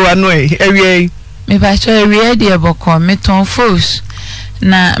pure no ewie me ba cho ewie de boko me ton force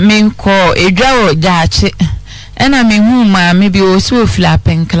na me ko edwawo jaache ena me hu ma me bi o so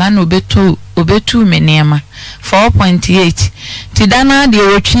flapen kala no obetu me nema 4.8 ti dana de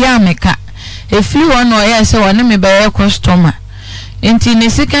otwi ameka efiri won o ye se won me ba customer enti ne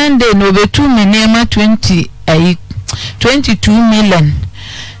second day no obetu me nema 22 million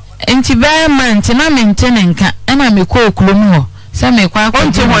enti ba man ti na maintain nka ena me ko okulum ho se me kwa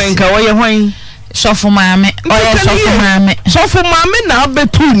onti ho nka wo ye hwan sofu maame sofu maame na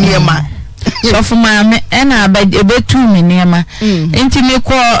abetu niema sofu maame ena abetu me niema enti me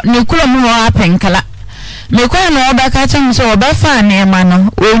ko ne kulum ho apenkala me kwa na obaka chem so obafa niema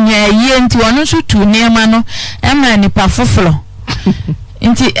no onya yie enti wono so tu niema no ema nipa foforo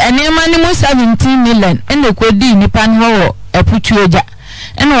nti enema ni mo 17 million ene kodi nipa ne ho aputuoja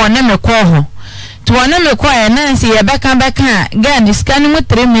ene wona me ko ho to wona me ko e na nsi ye beka gan scan mu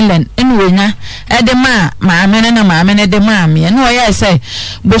 3 million ene wonya e de maame ne na maame ne de maame ene o ye say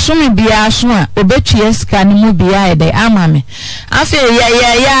bosumi bia so a obetue scan mu bia e de amame afi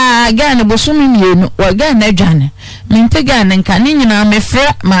ya gan bosumi mienu o gan adwane minte gan nka ni nyina me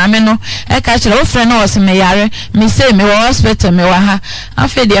fra maame no e ka kire wo fra na o se me yare me say me hospital me wa ha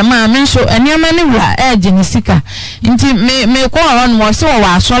afi de maame so enema ne wura e je ni sika nti me ko on mo se wo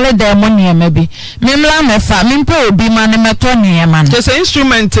asole de mo niema bi me mla me fa me mpe obi ma ne meto niema no se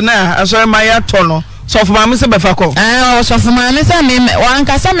instrument na asore ma ya to no so for maame se be fa ko so for maame se me wan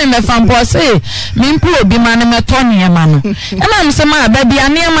ka se me fa mpo se me mpe obi ma ne meto niema no na me se ma ba bia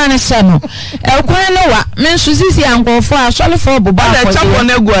niema ne se no e kwan no wa me nsu sisi ankofo asole fo boba ko de chapo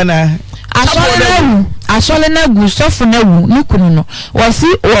na gu na asole na gu sofo na wu nukunu no wasi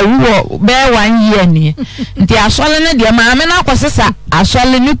wo be 1 year ni nti asole na de maame na akosesa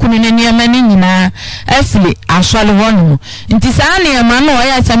asole nukunu ne niema ni nyina afili asole hono nti saa niema no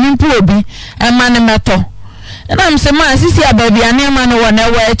ya samimpu obi ema ne meto na mse ma sisi ababi niema no wona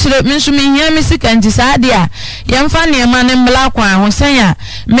wa akire minsu mi hia mi sika nti saa de a yemfa niema ne mbla kwa ahosen a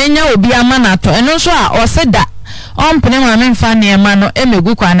menya obi ama na to eno so a oseda ompene maame mfa niema no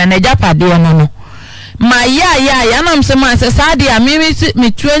emegu kwa na japade no ma ya na mse ma se saa de a mi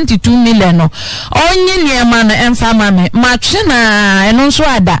 22 million no onye niema no emfa maame ma twe na eno so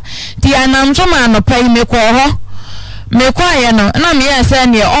ada ti anam so ma no pai me ko ho me kwa ye no na me ya se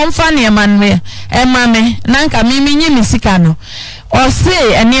ne omfa niema no emame na nka mi nyi mi sika no o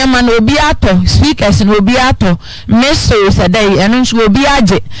se eniema no obi ato speakers no obi ato meso se dai eno so obi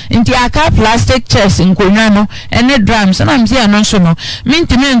age nti aka plastic chairs nkonwa no ene drums na mse eno so no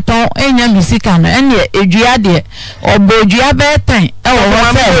minti menton enya mi sika no ene edua de obodua betan e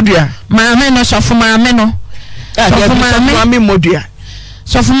wo se maame no sofo maame no sofo maame modua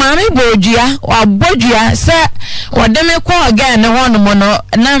sofo maame bodua abodua se wodeme ko again ne hono mo no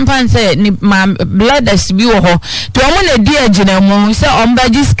na mpan se ni blooders bi wo ho to omo na di agina mu se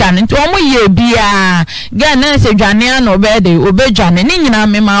ombaji scan to omo ye bia ga na se dwane ana obede obedwane ni nyina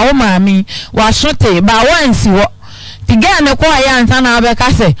me ma wo maami wa sote ba wansi wo ti ga ne ko aya ansa na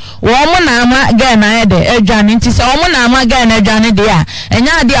abeka se wo mo na ama ga na ede adwane nti se omo na ama ga na adwane de a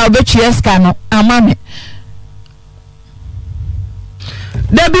enya ade a obetue scan no ama me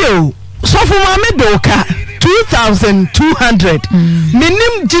Debio sofu maame doka 2200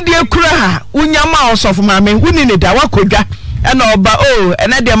 minim jidie kura ha unyama osofu maame wuni ne da wakodwa ena oba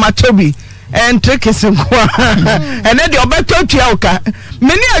ena de matobi entrekese kwa ena de obeto tuauka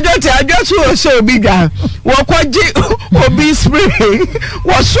mini adwotu so obi dwa wokwaji obi spray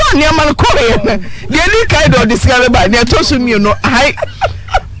woso aniama ko ye de ni kai do discover ba ne tosu mi no ai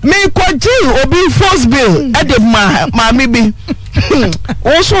me kwaji obi force bill ade maame bi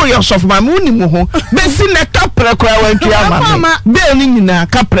also yourself ma uni mo ho be si na kapre kwa wantu ama be ni nyina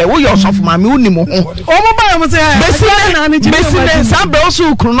kapre wo yourself ma uni mo ho o mo ba mo se be si na sabe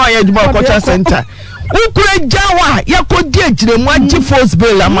also ukru no ya djuma culture center ukru jawa ya ko di agire mu agi force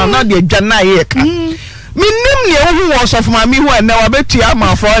bill ama na de adwa na ye ka minim ne wo yourself ma mi ho na wa betu ama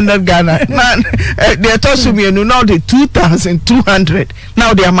 400 Ghana na de tosu mi enu now the 2200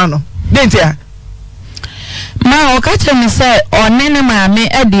 now the amano dentia ma o ka temi se onene maame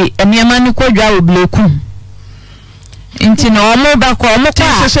edi eniema ni kodwa obleku nti na omo ba ko omo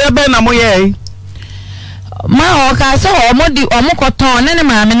kwa se be na mo ye ma o ka se omo koton onene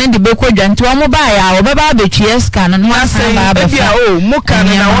maame ne de be kodwa nti omo ba ya o be ba betue scan no asan ba ba fa mo kan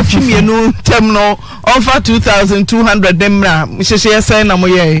na wo twemienu tem no offer 2200 demra hyehyɛ sɛ na mo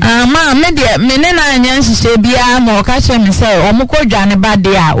ye ma me de me ne na anya hyehyɛ bia ma o ka temi se omo kodwa ne ba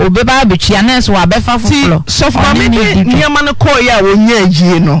de a o be ba betue na so wa be fa foforo so for me de niema ne ko ya wo nya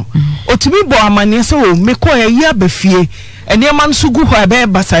agie no otumi bo amane se o me ko ya ya ba fie eniema nso gu ho abe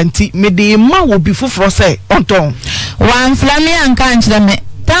basanti me de ma wo bi foforo se onton wan flame anka nkyere me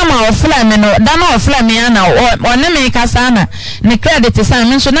tama o flame no da na o flame ana one me kasa na ne credit san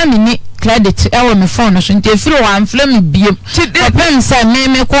me so na me ni credit e wo me phone so nti efiri wan flame biem pem se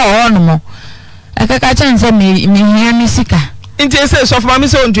me ko ono mo akaka chense me hia mi sika nti ese so for me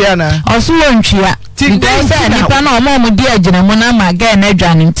se ontua na oso ontua ti dey say nipa na omo di agina mo na ma ga na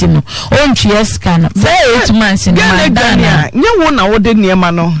adwane nti no ontua sika no say 8 months ni ma dana nye wo na wo de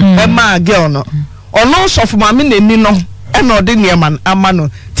niema no e ma girl no ono so for me na ni no e na o de niema ama no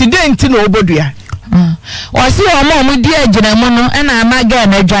ti dey nti na obodua Wasi omo mu di aginamu no na amaga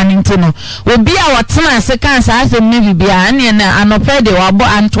na adwane ntino obi a wotena ase kan sa asem ne bibia ane na anope de wabo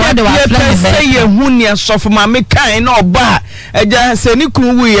antoa de wa plan say ye hu ne asofo ma me kan na oba eja se ni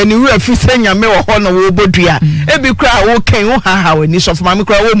kunu wu ye ni wu afise nyame wo ho no wo bodua ebi kra wo kan wo ha we ni sofo ma me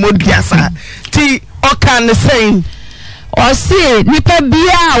kra wo modua sa ti o kan ne say Osi nipa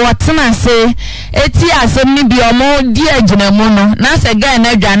bia wotena se eti asem ni bia omo di aginamu no na se ga na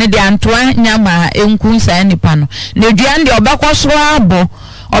adwane de antoa nyama enkun sa nipa no na aduan de obakwaso abo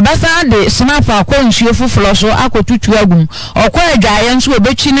obasa de snafa akwa nsuo fufuro so akotutu agum okwa adwaye nso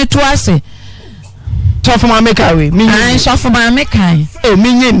obechi ne to ase sofo ma me kai we mi ai sofo ma me kai e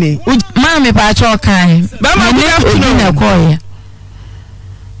mi nyene ma me pa cho kai ba ma good afternoon na koye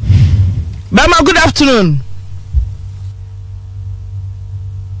ba ma good afternoon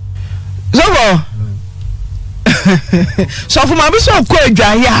Sofo ma bi so ko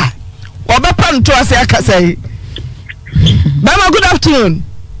adwaye a obepa nto ase akasai Bama good afternoon.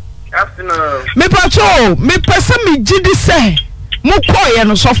 Afternoon. Me pacho, me pese me gidi se. Mo koye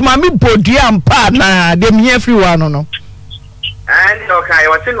no sofo ma me bodua mpa na dem here free one no. And okay,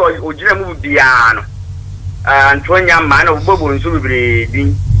 what thing ojira mu bia no. Antonya ma na obobo nsu bibire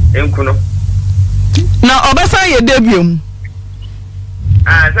din enkuno. Na obesa ye debium.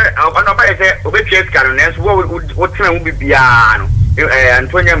 Sir, no ba say obetue skaro na so wo tena mu bibia no.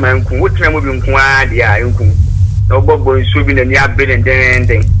 Antonya ma nku wo tena mu bi nku a dia enku. Na obobo nsu bi na ni abele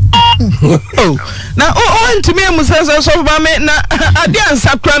ndenden. Na o ntimi mu sense so ba me na ade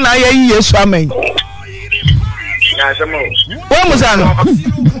ansakra na ya yi Yesu amen. Na samo. Wo musano.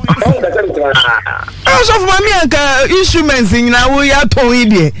 So for me anka instruments nyina wo ya ton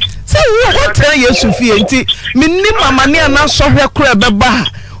ide. Say wo tell Yesu fie nti minni mama ne na so hwe kra beba.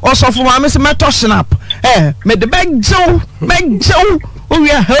 O so for me se meto snap. Me the beg Joe. O we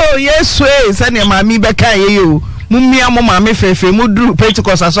ho Yesu se ne mama be kan ye yo. Mumia mo mama fefe mo dru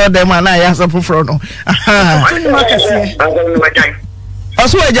Pentecost aso dem na ya so foforo no.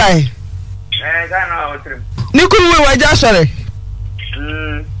 Oso wajai. Gana otrim. Nikuru we waja sore.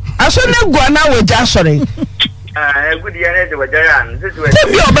 Aso ne gwa na waja sore. Good year de waja an.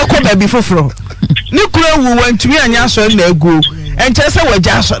 Tebi obekọ ba bi foforo. Nikuru wu wantumi anya sore na egu. Enche se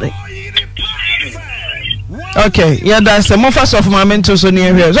waja sore. Okay, yeah, that's the most first of my mentor so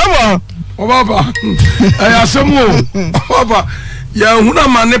near here. So Obaba, ayasemu. Obaba, ya huna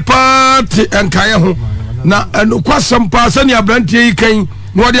manepa ti enkaye ho. Na enukwasem pa se ne abrantie yi kan,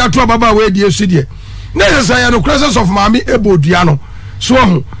 no ode ato baba we die sudie. Na yesa ya no crisis of mami ebodua no. So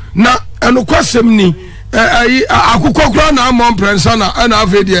ho, na enukwasem ni akukokura na amon prensa na ana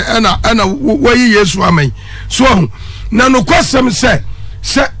afedie ana wayi Yesu amen. So ho, na enukwasem se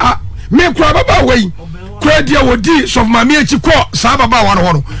me kura baba we Credit wodi so mami echi ko sa baba wa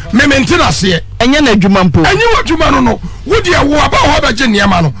no me mentina se enye na adwuma mpo enye wadwuma no wodi ewo aba ho ba je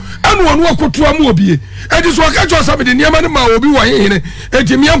niema no enu onu akoto am obie edi so ka jo sa me de niema no ma obi wo hene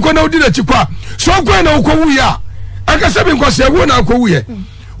edi me enko na wodi na echi kwa so ko na uko wu ya aka se bi nko se wo na uko wu ye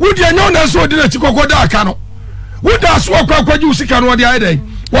wodi enye na so wodi na echi ko da aka no wodi aso kwa kwaji usika no wodi aidai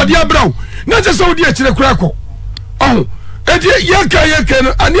wodi abraw na je so wodi echire kura ko oh edi yeka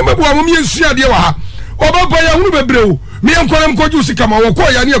no anima bu amom yensu ade wa ha Obaba ya hunu bebreu mi enkolem koji usika ma wo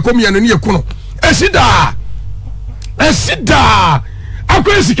ko ya ne ekomi ya ne ekuno esida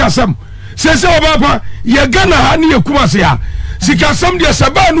akwa sikasam sese obaba ye gana ha ne ekuma se ya sikasam de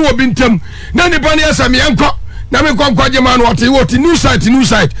saba no obi ntem na ni bane asam yenko na me kwankwaje ma no woti new site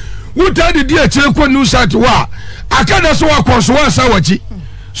wuta de dia kire ko new site wa akada so wa konso wa sa wachi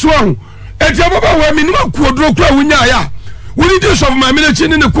so hu eti obaba wa mi ni akuodro kura wunya ya woni di so ma mi le chi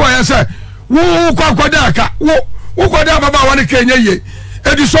ne ko ya se wo kwakwada aka wo kwada baba wani kenye ye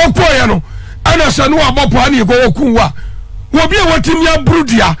edi so koye no ana sanu abopo ani ko wokunwa wo bia watimi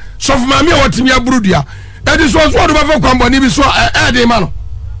abrudia so fuma mi watimi abrudia edi so do ba fa kwambo ni bi so edi ma no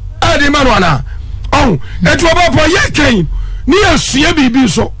ana oh edi obopo ye ken ni asue bibi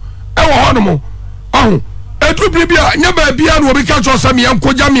so e wo hono mo oh edu bibia nya ba bia no obi ka cho sami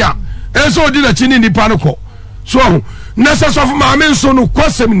yankojamia e so di na chini ni panoko so na so fuma mi so no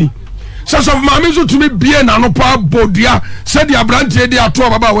kwasem ni Sasa of mami zo tumi bie na no pa bodua se dia brantie dia to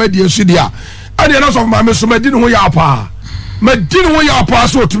baba we dia su dia ade na so of mami so medini ho ya pa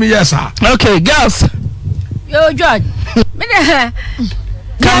so tumi yesa. Okay girls yo George me de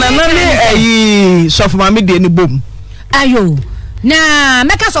kana na ni so of mami de ni bom ayo na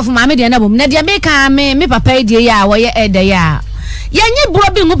meka so of mami de na bom na dia meka me papa de ya wo ye ede ya yenyi bro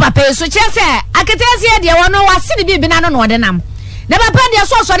bi ngu papa so chese aketese de wono wase de bi na no de nam na papa de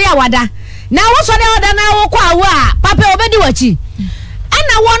so sori awada na wo sori awada na wo kwa awu a papa obedi wachi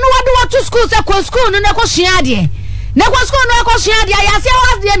na wono wode to school se ko school no ne ko sua de ne ko school no ko sua de ya se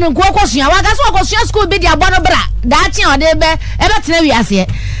wa de ne ko sua wa ga so ko sua school bi de abono bra da chi o de be e be tena wi ase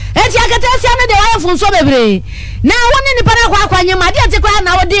enti akatesia no de wa funso bebre na woni ni para kwa kwanye ma de te kwa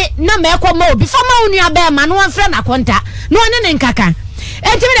na wode na me ko ma obi fama unu abe ma no won fra na konta no ne nkaka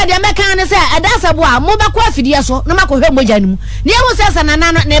enti me de meka ne se edasa bo a mo be kwa afidie so no makohwe moja nimu ne emu se sa na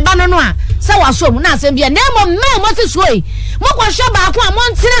ne ba no a se waso mu na asem bia na mo se suoi mo ko hwe ba ko a mo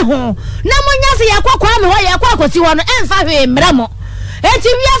ntene ho na mo nya se yakwa me ho yakwa ho no emfa hwe mra mo enti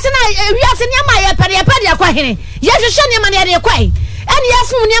wiase ne ma ye pere yakwa hene ye hwehwe ne ma ne kwai eni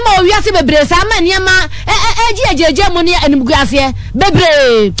yafu ne ma wiase bebre sa ma ne ma ejejeje mo ne animguase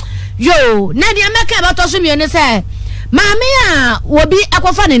bebre yo na de meka ba to so mi ne se Mami a wobi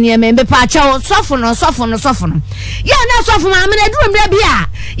akofa ne nieme mbe pa cha sofo no ya na sofo mami na duru mra bia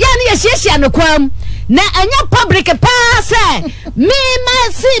ya na ye hiehyia no kwam na anya public pa se mi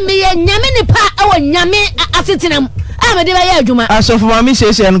ma si mi ye nyame ni pa awo nyame asetenam a me de ba ya adwuma asofo mami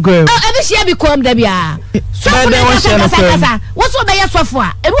hiehyia no kwam abi hia bi kwam da bia sofo na kasa wo so be ya sofo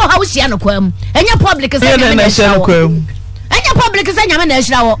a ebi wo ha wo hia no kwam anya public se nyame na hia no kwam anya public se nyame na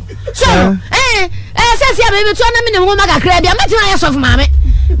hia wo so sesi abebi to na me ne mo makakra bia metima ya sof maame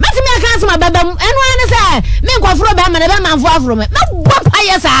metima ya kanse ma babam enu ane se me nkofro ba ma ne ba manfo afro me bopa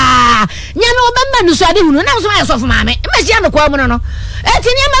yesa nya no ba ma nusu ade hunu na so ya sof maame me hia no kwa mu no enti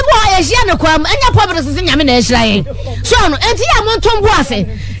ne ma bo ya hia no kwa mu anya pobere sese nya me na hia ye so no enti ya mo ntombo ase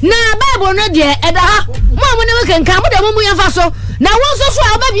na bible no de eda ha mo ne me kenka mo de mo ya fa so na won so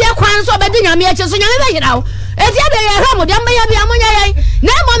a ba bia kwan so ba de nya me eche so nya me ba hira wo enti ade ya ha mo de ma ya bia mo nya ye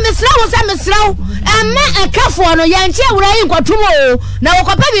na mo mesra wo se mesra wo amma akafo no ya nche wura yi nkwatomo na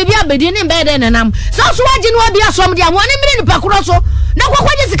wokopa bibia abedi ne mbe de nanam so so waji no bia som dia mo ne miri ni pakoro so na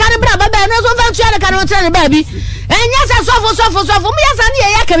kwakwaje sika ne bra baba na so fa tua ne ka no tere ne baabi enya sa sofo mi ya sa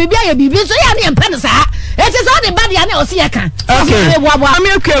ne ya ka bibia ya bibi so ya ne mpe ne sa it is all the bad ya ne o se ya ka okay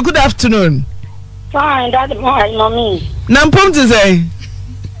I'm good afternoon fine that mommy na mpom te say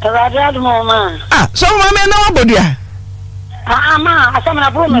dad mama so mama na obodia ama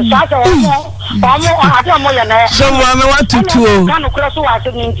asamna promise asa omo ade omo ya na so mama watutuo kanu kura so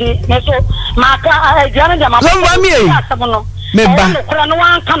wase ninti meso maka jana jama so mama me ba kura no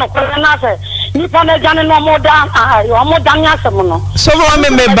wan kanu kura na se nipa na jana no omo dan ya asem no so mama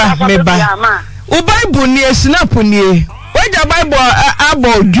me ba o bible ni snap ni waja bible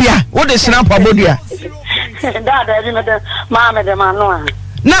abo dua wo de snap abodua dada edi me de mama de manu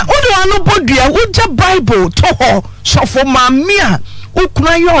na odo anu bodua woja bible to ho sofo mamia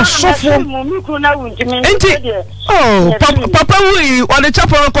ukuna yo sofo enti papa we on the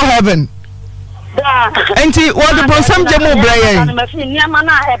chapel of heaven enti what the bonsam jemu braye na mafi niama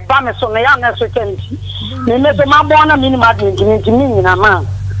na eba me so na ya na so kenti me so ma bona mini ma dinti nyina ma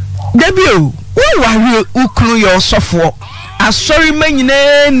debio wo wari ukunu yo sofo asori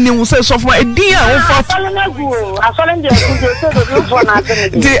manyina ni wo se sofo edin a wo fa asori nde ku je se do fo na atene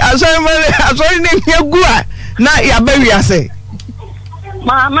di asori ne hiagu a na ya bawi ase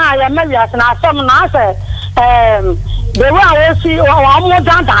ma ya mawi ase na asem na ase de wa wo si wa mo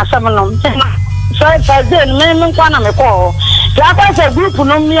dan ta asem no so den me kwa na me ko ya kwa se group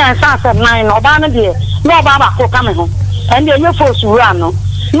no mi an sa asem 9 no ba no de no ba ba ko ka me ho and de ye fo suwa no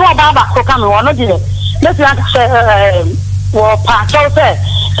no ba ba ko ka me ho no de let's say wo pa so se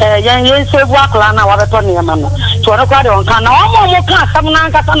yan se bu akla na wa beto ne ma no to no kwa de on kan na o mo ka asem na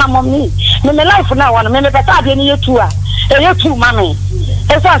nkata na mo mi me life na wa no me beta de ne yetu a yetu ma me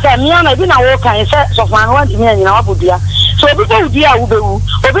esa se mi ana bi na wo kan se so fa no wanti mi anyina wa bodua so obi go dia wo bewu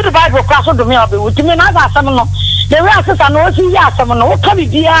obi the bible class do me obewu ti me na asem no de we asesa no o si ya asem no wo ka bi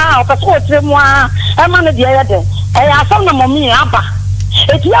dia o ka so tremu a e ma no dia ye de asem na mo mi aba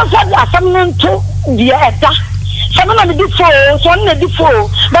eti ya fa asem no nto dia eda some na di fo so na di fo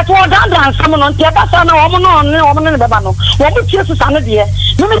but wo dan some no ntia ba sa na wo no be ba no wo bi tie so sa no de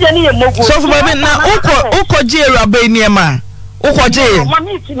me de ne ye mogu so for me na uko je rabe ni ma uko je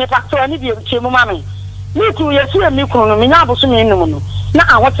mama ti me pa so ni bi tie mu mama mi ku ye su mi ku no me nya bo so me num no na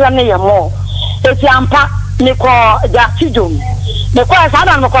awotra ne ye mo eti ampa me ko ja tidom me ko sa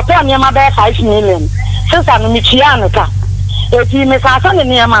da me ko pe ne ma be 5 million sesa no mi tia no ka eti me sa sa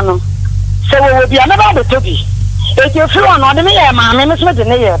ne ma no se wo bi na ba be tobi eti ofi ono de me ye maame me so de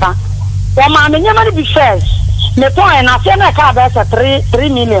ne ye ba wo maame nyama ni bi first me to na se na ka ba sa 3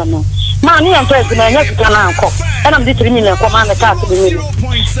 million no ma ni en to e na nya sika na anko e na me di 3 million ko ma me ka 3 million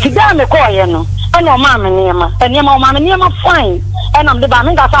ti da me ko ye no e no maame ne ma e ne ma maame ne ma fine e na me de ba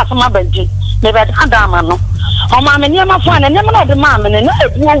me ga sa so ma banji me be da ma no o maame ne ma fine ne ma no de maame ne na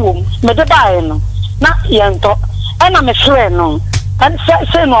ebu owo me de ba ye no na ye nto e na me frɛ no and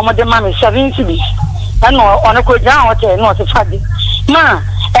say no more the mammy 7 cities. And no on a good down hotel, not a faddy. Ma,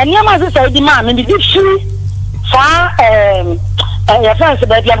 and your mother said the mammy did she far your friends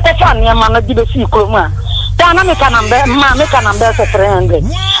about your coffin, your mamma did a secret. Dana make a number, ma make a number of 300.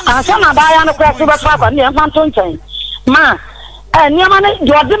 And some are buying a crack over 5 near Mountain. Ma, and your money,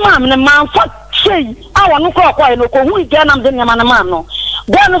 you're the mammy, and man, fuck, say, I want to call quite local, who again I'm the Yamanamano.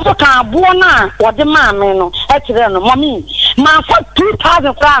 Then also can't buona what the mammy, no, actually, no, mommy. Man, for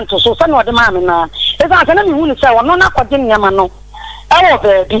 2,000 francs, so send what the mammy now. If I can only say, well, no, not what the Yamano. Oh,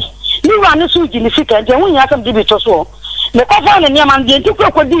 baby, you run the suit in the secret, and when you have some debit or so. The coffin and Yaman did to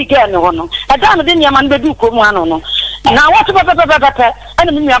cook with the again, no, a damn the Yaman do come one, no. Now, what's about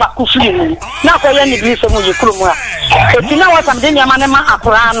enemy about Kufi? Now, for any reason, you come. If you know what I'm doing, Yamanama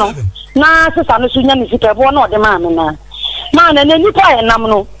Aprano. Now, Susan is in the one or the mammy now. Man, and then you try and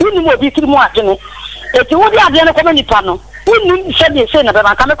Namno, you will be 3 more. If you would have the community panel, wouldn't said the same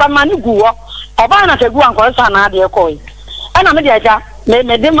about Kamaka Go or Bana to go and call Sana, dear Coy. And I'm a dear,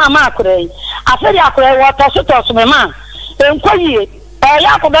 made them mamma could. I said, I could have what to my man. And Coy,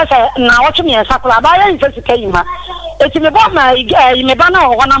 Yakobessa, now watch me and Sakura, by any Jessica. It's in the bomb, you may ban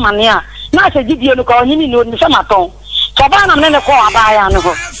or 1 mania. Now I said, did you look on you know in the summer tone? So Bana never call a buyer.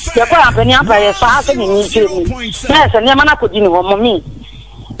 The company up by a fast and me. Yes, and Yamana could you know me.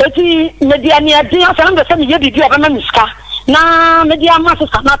 But media near dear son the same year did you have a miska. Now, media masters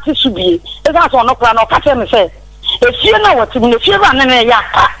cannot to be. That's one of our catcher said. If you know what if you run in a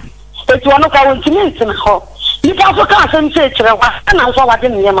yaka, it's one of our intimates in a hall. You can also come and say to the one and also what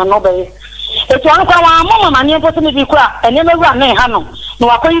in Yamanobe. It's one of our mama and your possibility crap and never run a hano. No,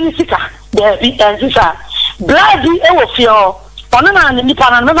 I call you sicker. There be and sister. Bloody Ewofio. One and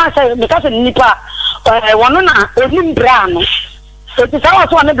Nippon and never say because in Nippa, one and only brown. It is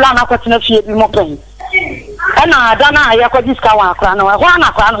also one brown question of you more pain. And I don't know, I could discover crown or 1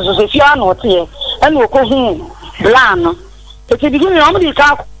 crown, so if you are not here, and we'll call him Blan. If you begin only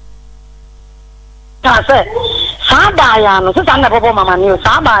talk, I said, Sabayano, so I'm never Mamma knew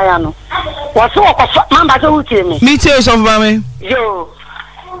Sabayano. What's all of Mamma to me? Me too, of mammy. Yo.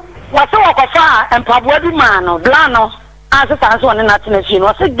 What's all of far and Pabwadi Mano, Blano, as a fast one in that machine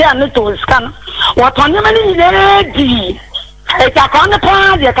was a damn to scan. What on your many lady? It's a corner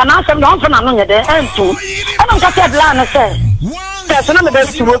party, I can ask them down for another day and 2. I don't get that Blana say. There's another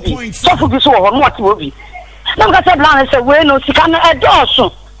best to be. So for this one, what will be? Don't get that Blana say, well, no, she can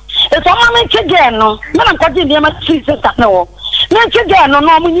adore. It's all make again, no. I'm cutting the much Jesus that no. Make again,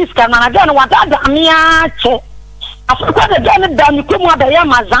 no, Miss Can, and again, what I mean, I forgot again, done you come what I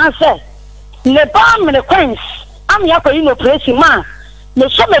am as answer. The bomb and the queens. I'm your pressing man. The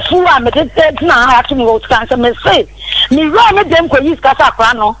summer fool, I'm a dead now. I have to go to cancer. Me say, me run with them for use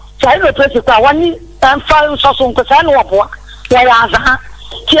Casacrano. So I will press it. I and file sauce on Casano of work. Why,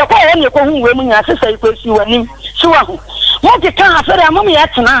 she acquired your own women as I say, you and him. So, what you can't say, I'm only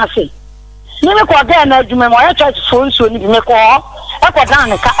at Nancy. Never quite then, I remember I tried to phone soon. You make all. I got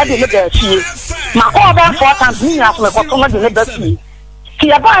down a car. I didn't let see. My call back 4 times me after my customer didn't let see.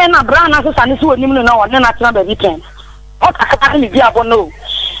 See, I buy a brown as a son is who you know, and then I tell the weekend. What I can't be able to know.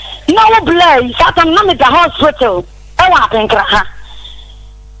 No blaze, Satan, no, at the hospital. I want to cry.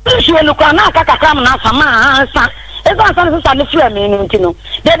 She will look on a come now, some it's not something to fear me, you know.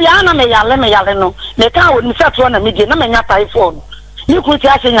 Baby, I know me, Yaleno. The car would set one a medium, no, not iPhone. You could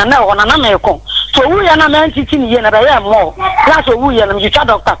ask in an hour on an American. So we are not meant to see you, and I am more. That's what we are, you shut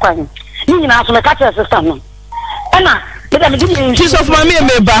up, crying. You can ask my catcher assistant. Anna, she's of my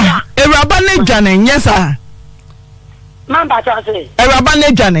member, a rabbinic Janet, yes, sir. Mamba Jase. A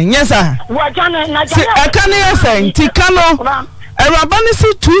rabbinic Janet, yes, sir. What Janet? I can't say, Ticano. A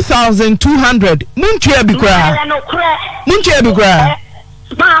rabbinic 2,200. Munchia Bicra. Munchia Bicra.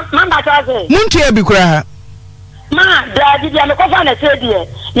 Mamba Jase. Munchia Bicra. Ma, Daddy, I'm a coffin said here.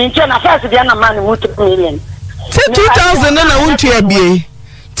 In China, first, the other man would 2 million. Say 2,000 and I won't be.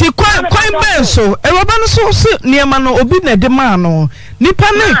 Quite benso, a rabbinic so near Mano Obina de Mano,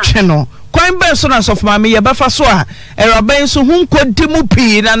 Nipane channel. Quite benson of Mammy, a bafaswa, a rabbinso whom could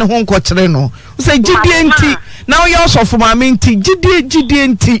Timupi and whom quatreno. Say GDNT. Now you also for my minty,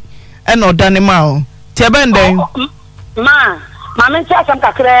 GDNT, and no Danimao. Tabende. Ma, Mamma says some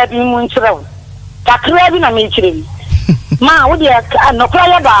crab in Montreal. Crab in a meeting. Ma, would you no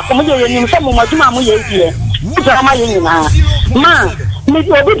cry about some of my mamma here? Ma, me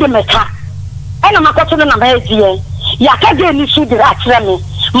will be my car. And I'm a cotton and a bed here. Yaka ni should rat me.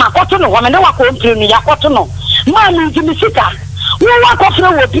 Ma cotton woman, no one to me, Yakotono. Man, to me, Sika. We walk off the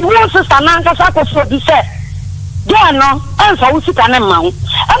wood, you want to stand and for the set. girl no enfa wo sika ne ma ho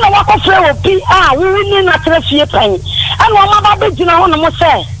ana wakofre obi wo ni na trafie pan ana o ma ba begina ho no mo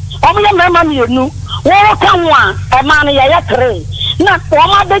se o mo ye mema mienu wo ka ho a ma no ya kre na o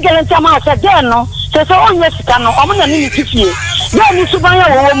ma begele ntama se girl no se onye sika no o mo na ni tifie girl ni suban ya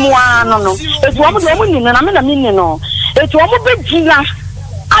wo mu ano no etu o mo de mo ni na me na mi ni no etu o mo begina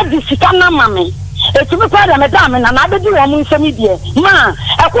adi sika na mame etu me kwa da me da me na na bedi wo mu nsemi die ma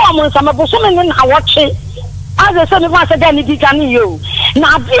ekwa mo nsama bo so me ni na woche aze se me fa se da ni di kan yo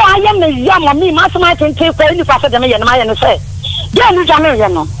na bi aye me ya mo mi ma sama tente kwa ni fa se da me ye na ma ye no se dia ni ja me ye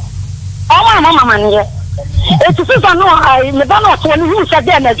no o ma mama ni ye etu se no ai me da no so ni hu se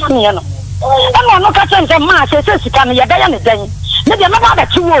da na ju ni ye no e no ka chen ma se sika ni ye da ya ni dan me de me ba ba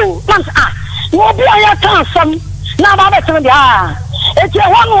chiwo plant wo bi aye kan sam na ba ba chen dia eti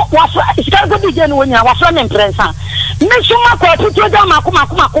wonu wafa sika go bi je no nya wafa me prensa me shuma ko putu da makoma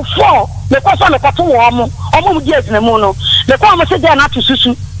fo me ko so me ko to wo mo mu di ezina mu no me ko mo se je na to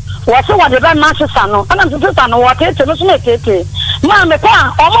susu wo se wo de ba ma sesa no ana sesa no wo tete no so me tete ma me ko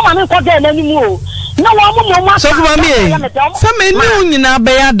ma me ko de na ni mu o na wo mo so for me se me ni nyina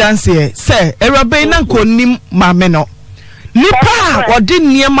be ya dance e se ewrabe na ko nim ma me no nipa odi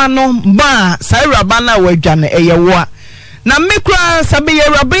niema no ba sa ewraba na wadwa na eye wo a na mekura sabe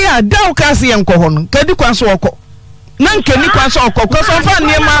ewrabe a da o ka se enko ho no kadi kwa so okọ na nkeni kwa so okọ ko so fa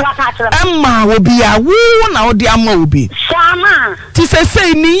niema emma obi a wo na odi ama obi sama ti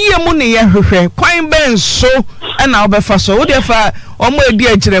se ni yemu ne ye hwehwe kwan ben so na obefa so wo de fa omo edi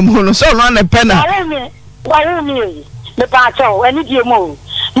agirem ho no so no na pena ware mi me pa cho eni die mo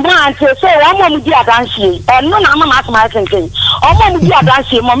mba ante so omo mu di adansie eno na ama ma asma tenten omo mu di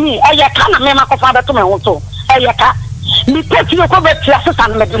adansie mo mi eye ka na me makofa beto me ho to eye ka mi peti ko betia sesa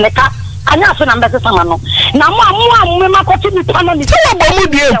na me de ka anya so na mbese sama no na mo me makoti mi pano ni so bo mu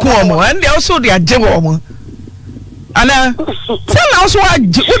die ku omo and they also dey age wo mo ana se na so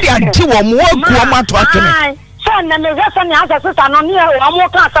age wo dey age wo mo wo ku omo ato atene se na me hwesa ni asa sesa no ne omo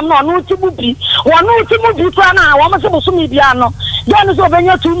ka asam no no tibubi wono tibubi pa na wo mo se bosu mi bia no then so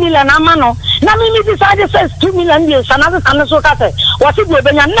benya 2 million ama no na me decide say 2 million dey sana so ka se wo se bi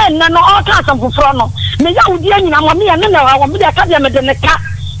benya na no o ka asam fufuro no me ya wudi anyina mo me ya na wa me dey ka dia me de ne ka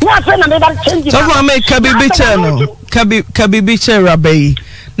na fe na me ba change so for me kabibi channel kabibi channel rabai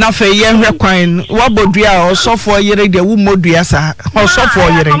na fe ye hwe kwan wo bodua o sofo yere de wo modua sa o sofo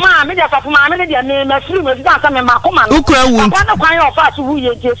yere ma me dey sofo ma me dey me firi me da sa me makoma no ukura wu na kwan o fa so hu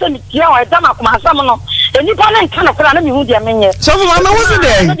ye je se me tie o e da makoma asam no enipa na nka no kura na me hu de menye sofo ma me wo se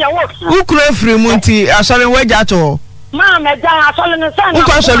de ukura firi mu nti asore waja to ma me da asole ne sa na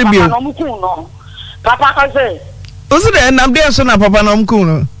ukura sori bi no mu ku no papa ka se ozi de na de so na papa na mku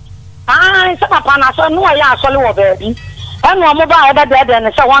no se papa na so no ya asole wo baabi enu omo ba e de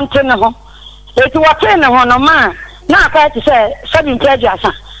ne se won tene ho eti wo tene ho no ma na aka ti se 7 page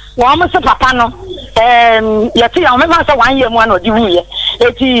asa wo mo se papa no ya ti ya me ma se 1 year mu na odi huye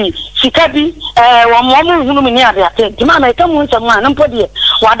eti sika bi wo mo hunu mi ni ade ate ti ma me ka mu nsam na mpo de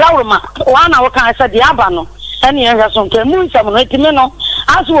wa dawro ma wa na wo kan se de aba no eni ya so nke mu nsam no eti me no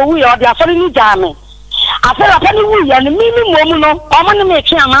aso wo wi o de asole ni jame afela pani wu ya ni mimi momu no omo ni me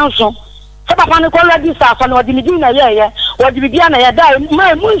twe amanso se papa ni ko ladi sa so no di mi na ye wo di bia na ye da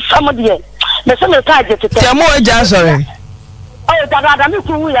ma mu nsam de me se me ka je tete te mo eja sorry o da mi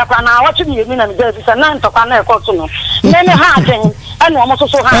ku wu ya kwa na wo twe mi na mi de sa na ntokwa na e ko to no me ha aten enu omo so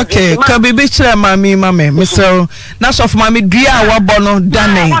ha okay ka bibi kire mami mesel na so for mami dua wa bo no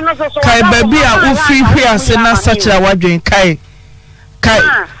dane kai baby a ufi hwe ase na sachira wadwen kai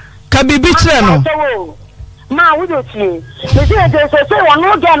ka bibi kire no ma wo do tie me se won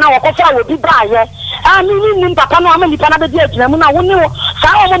no ge na wo ko fa wo bi ba ye ni papa no ama nipa na be di agina mu na wo ni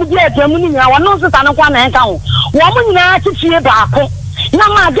sa wo mo di agina mu ni nya wo no se sa no kwa na enka ho wo mo nyina titie ba ko na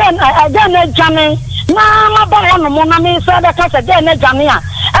ma again na jane na ma ba wo no mo na me se da ka se de na jane a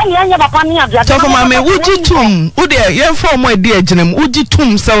ani anya papa ni abia so for me uji tum wo de ye fo mo di agina mu uji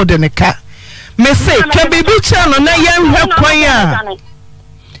tum se wo de ne ka me se ka bibi cha no na ye hwe kwan a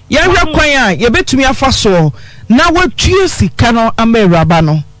ya hwe kwan a ye betumi afa so na watue sika no ameraba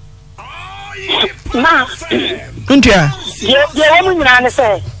no na ntia ye wo mu nyina ne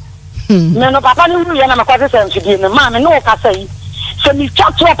se me no papa ni wu ye na makwase se mfidi ne ma me no ka sai se mi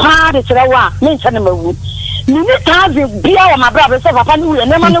chato pa de tire wa me nche ne mawu ni ni ta ze bia wa mabra be se papa ni wu ye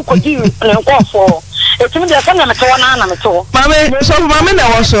ne ma ne kodi ne nkofo etimi de se na me to na me to mame so mame na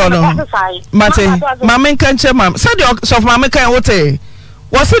wo so no mate mame kan che mam se de so mame kan wote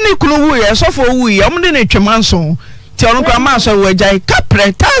wose ni kunu wu ye so fo wu ye omde ne twemanso ti onu kwa ma so wajai kapre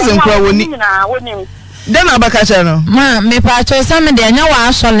 1000 kwa woni Den abakacha no. Ma me pa cho some de anya wa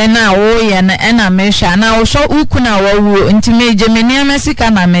asole na wo ye na na me hwa na wo so uku na wa wu nti meje me ne amesika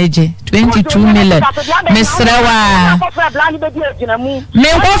na meje 22 million. Me srewa. Me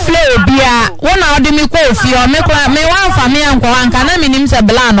ko fle obia wo na odi me ko ofi o me kwa me wan fa me anko anka na me nim se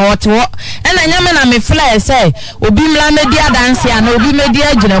bla na wote wo ena nya me na me fle say obi mla me dia dance ya na obi me dia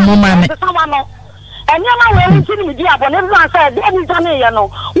agina mu ma me. And you know, when you see me, dear, but everyone said, there is an no.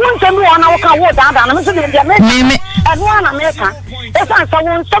 One time we are now can walk down, and I'm saying, and one America. If I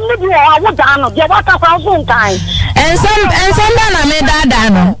saw somebody I would down, get what I found time. And some banana made that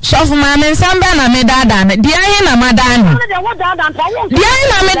down. So for my men, some banana made that down. Diana Madame.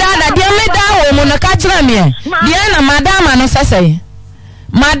 Diana made that, dear Madame, when a catch them here. Diana Madame, no say.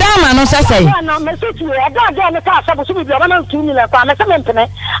 Madame, no say. No, message you. I got the car, so we be one of 2 million. I'm a cemetery.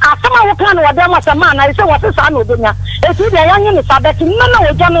 After my plan, what there was a man, I said, what is I know? If you are young in the Sabbath, no,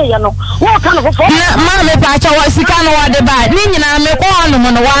 Jamaiano. What kind of a Mamma Pacha was the kind of what they buy. Nina, me on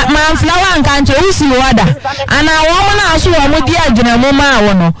man, flower and country, who see water. And I woman, I saw a mudia,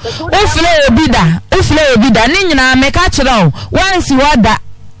 Mama, Ufle, Nina, make catch it all. Once you are that.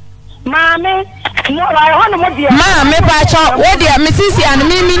 Mammy, no, I want to Mamma Pacha, what dear Mrs. and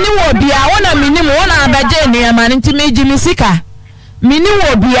me, no, be I want a minimum one of Virginia man into me, Jimmy Sika. Mini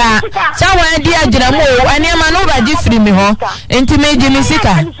wo bia sawa dia jiramo ani ma no ba jifri mi ho enti me Jimmy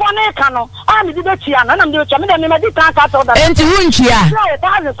Sika enti hunchia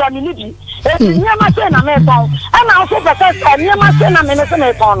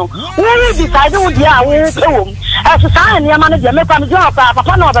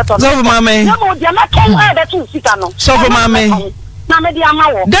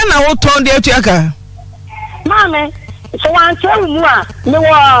then I will turn the atiaka Mame so one tell me me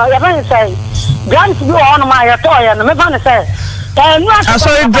wa say drums go on my toy and me van say I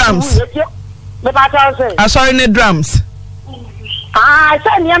saw drums I saw any drums I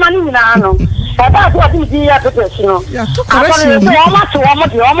said near money no that's what you do at the person no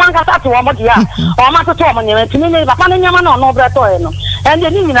and the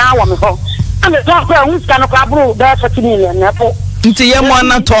new now me ho and the talk who can bro that's 40 million nti ye mo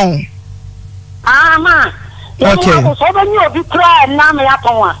na ton ma okay so when you be cry na me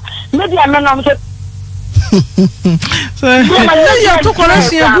aton maybe I mean so you to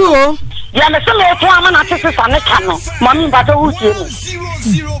correct you go ya me se me to ama na tese sa ne ka no mami ba to wutie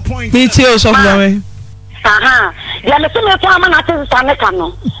me tie so for me ya me se me to ama na tese sa ne ka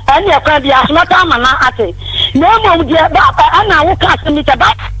no ene kwa bia so ta ama na ate na mo dia ba na wo ka se me ta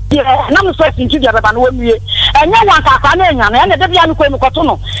ba na mo so tinju dia ba na wo mie enya wan ka kwa na enya na ene de bia no kwa mi koto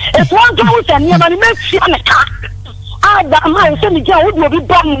no e to an ka wo se ne ba ni me fia ne ka ada ma se mi ja wo bi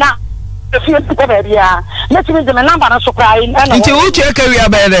bom na e fia ko ba bia na ti me de me number na so kwa nti wo che ka wi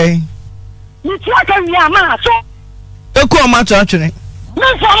abere ni ti aka wi ama so e ko ma to atwene me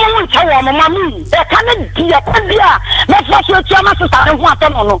so mo won cha wo mama mi e ka ne dia kwa dia me so so ti ama so sa ne ho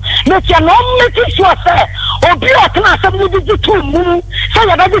atono no me ti no me ti so se obi o kana se mu di tu mu se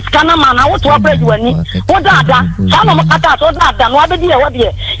ya ba di skana ma na wo to ba di wani wo dada sa no makata so dada no abedi e wo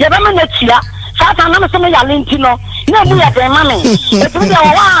de ya ba me na tia sa na me so me ya lenti no na mu ya be mama e tu dia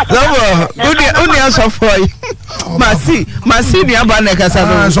wa uni aso foi masi ni aba na kasa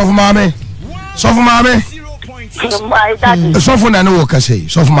no so for mama so for na no wo kase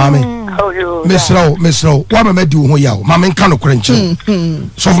so for mama mesro wa me di ho yawo mama nka no kore nche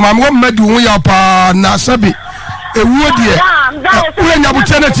so for mama wa me di ho yawo pa na sabi ewuo die wo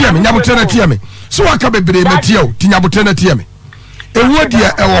nyabutena tie me so aka bebre metie o ti nyabutena tie me ewuo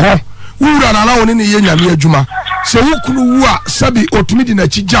die ewo ho wura na wo ne ye nyame adwuma se wukunu wu a sabi otumi di na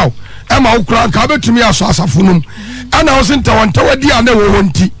chijaw e ma wukura ka betumi aso asafo num ana wo senta wonta wadi ana wo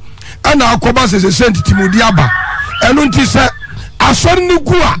honti ana akoba se senti timudi aba enu nti se asori ni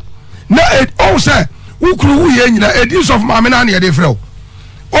gu a na o se wukunu wu ye nyina edis of mamena na ye de frɛ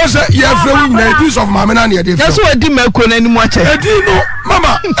o se ye frɛ wu nyina edis of mamena na ye de frɛ yeso edi mako na nimu ache edi no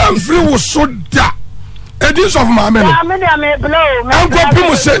mama amfri wo so da edis of mamena anko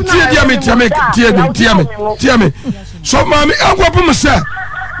pimu se tie me so mami anko pimu se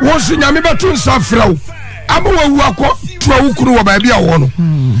wo so nyame beto nsa frɛ wo aba wu akɔ tuwa wukunu wo ba bia wo no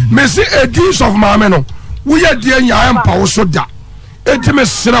me se edis of mamena wo ye de nya ampa wo so da eti me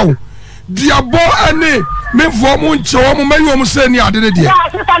serɛ wo diabo ane me vo mu nche wo mu mayi wo mu se ni ade ne de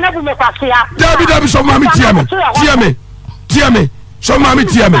dabi so mami tie me so mami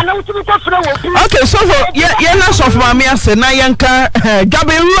tie me okay so for ye na so for mami ase na yanka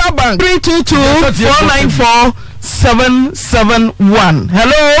Gabriel Bank 322-494-771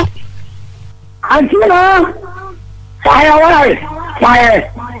 hello Antina, saya warai.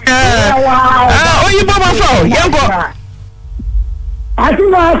 Fire. Oyibo mafo, yenko.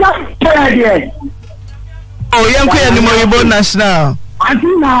 Atina asa Oh, yenko ya ni Oyibo national.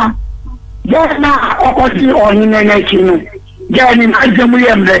 Atina Jena okoti onine chinu. Jeni najemu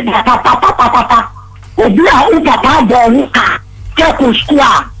yemle papa. Obia u papa bo ka ke ku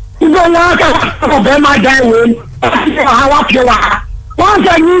square. Ibo na ka obe ma dai we. Hawa pwa.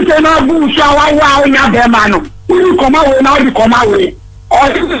 Once you say na bu shawa wa onya be ma no. You come away now you come away. Or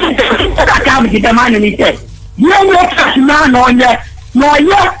that time the man ni te. You no catch na no ye. No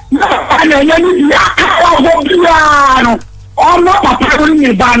ye. Na ye ni ya ka go piano. Ọmọ papa lórí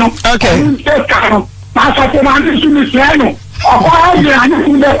mi bá nù. Ṣé kàrọ̀ máa sọ pé máa ń tún mi sùn ẹnu. Ọkọ ẹ̀jẹ̀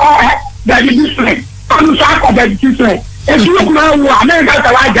àníkúndé ọ̀hẹ́ bẹ̀rẹ̀ dísùn. Ọdún sáàkọ̀ bẹ̀rẹ̀ dísùn. Èsì ló máa ń wo Amẹ́ríkà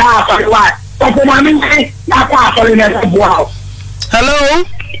tẹ̀wá jà àsọ̀rọ̀ wa. Ọ̀pọ̀ máa ń gbé lápá àsọ̀rọ̀ ní ẹ̀sẹ̀ bu àwọn. Hello?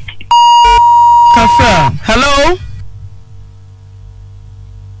 Kafa. Hello?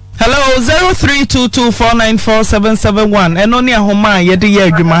 Hello, 0322494771. Eno ni ahoma yedi ye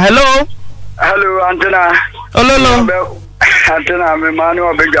adwuma. Hello? Hello, Antina. Ololo. Antina, me manu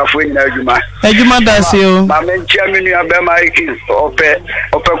obegafo nya adwuma. Adwuma dase o. Ma me ntia me nua be Mike ope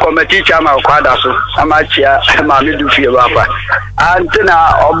committee chairman kwada so. Ama chia ma me du fie baba.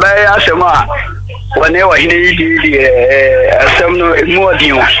 Antina obey asem a wone wa hine yi asem no emu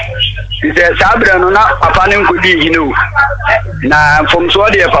odin o. Ise sabra no na papa ne nkodi hine o. Na from so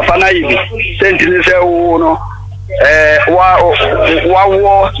de papa na yi bi. Sentini se wo no wa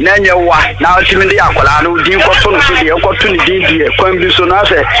nenye wa na otimi de akola no din ko to no se de ko to ni din die kwan bi so na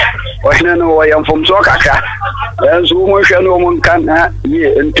se ohine no wo yam fom so kaka enso mo hwe no mo nkan na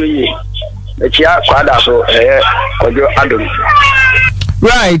ye entoyi e chia kwada so kojo adon.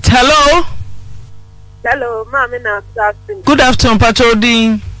 Right, hello. Hello, mama na afternoon. Good afternoon,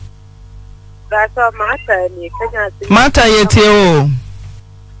 Patrodi. That's all Martha ni Kenya. Martha yete o.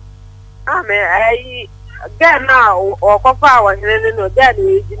 I get now or cofa wa hene no that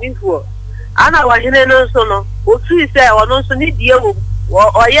is before. Ana wa hene no so no. O fi say o no so ni die wo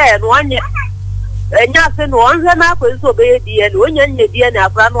o ye no anya. Enya se no onze na ko so be die no onya nya die na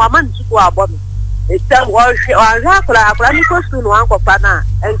afra no ama ntuko abo no. Eta wo hwe o afra ni ko su no ankopa na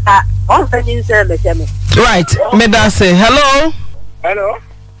enka on se ni se me cheme. Right, me da say hello. Hello.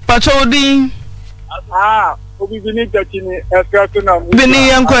 Patrodi. Obi bini tatini efrato na mu. Bini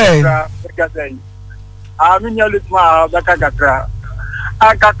yankwe. Ami nyalitma baka gatra.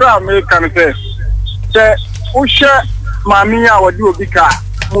 Akatra American se ushe mami ya wadi obika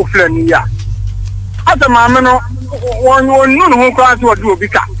mu flani ya. Ata mami no wonu no ko ati wadi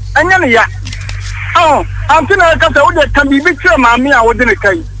obika. Anya ne ya. Antina ka se wo de kan bibi tire mami ya wadi ne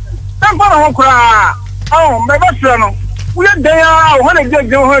kai. Tan ko na ho kura. Me ba tire no. We dey ya ho na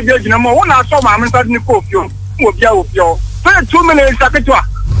je ho na mo wona so mami ta ni ko fio. Mo bia wo fio. Fe 2 minutes aketwa.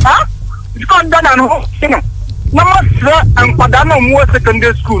 Because that and no. No more and Padano more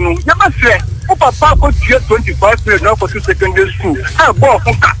secondary school. No, you must say, Papa could get 25 years now for 2 secondary school. I bought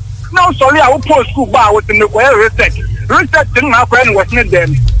now, sorry, I will post school bar with the nuclear research. Research in our friend was not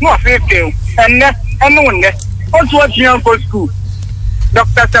them. No fake and no one there. Also, what's young for school?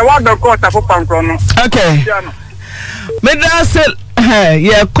 Dr. Sawado got a pump. Okay. Medasel,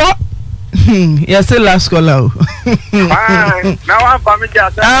 yeah, caught. Yes, the last call out. Now I'm family.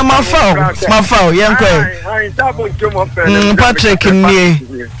 My phone, young Patrick,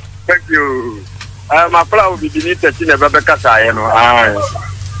 thank you. My flower will be beneath the chin of Rebecca.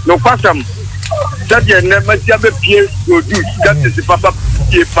 No question. That you never see a peer to do. That is the papa.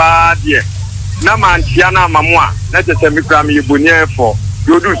 Naman Tiana Mamma, let us have me cram you bunye for.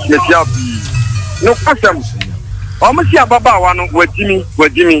 You do no question. Almost ya baba wano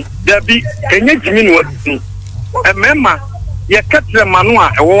wajimi debi enye jimi no wati emema ye katre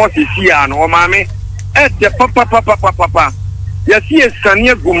manua e wo sisi ya no maame ete papa ye si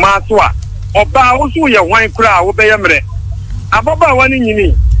esane guma so a oba wo so ye hwan kura wo be ye mre ababa wani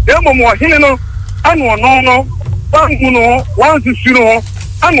nyini emo hine no anu no wangu no wansusu no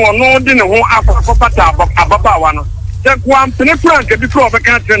anu de ne ho akopata ababa wano se kwa mpene kura nke bi kura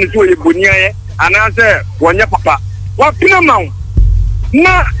obeka atre ne so ye bonia ye anase wonye papa wapina mawo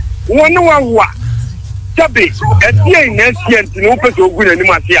na wonu wa tabe etie na ancient no pese ogu na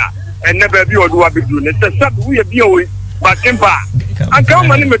nim ase a enne ba bi odu wa bedu ne se sabe wo ye bi o batemba anka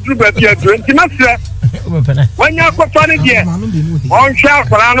ma ne medru ba bi adu nti masre wanya akwafa ne de on hwa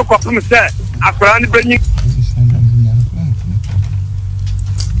akwara no kopum se akwara ne banyi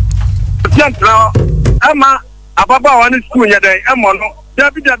tiantra ama ababa wa ne school nyadai emo no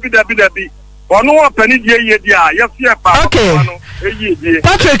dabi Ono wa pani die ye dia ya fie pa okay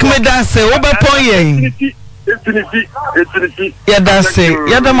Patrick Medase wo be pon yen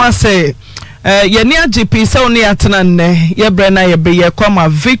Yadama say, Yania GP, so near Tanane, Yabrena, Yabe, Kwama,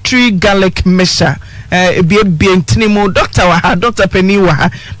 Victory Garlic Mesha, be Tinimo, Dr.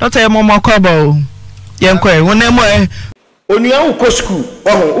 Peniwa, Dr. Momo Kobo, Yankwe, whenever Onia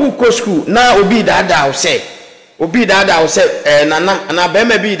uko school, na obi dada say. Obi dada say na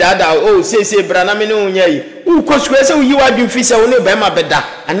bema bi dada say brana me no nya uko school say yi wadun fi say oni bema beda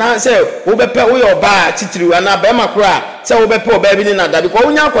ana say wo bepe wo your ba titiri ana bema kura say wo bepe oba bi ni na da because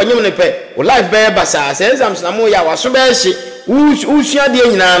onya akwanyem ne pe wo life be basa say exams na mo ya waso be hye usua de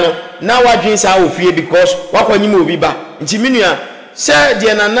nyina no na wadun sa ofie because wakwanyem obi ba nti menua say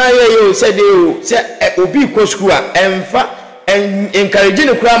de na na ye say de o say obi ko school a emfa encourage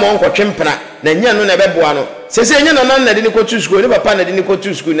ne kura ma onkotwe mpena na nya no na beboa no sese nya na de ne ko to school ne papa na de ne ko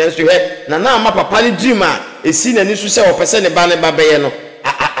to school na so he na ma papa ne dream a esi na ni so se opese ne ba be ye no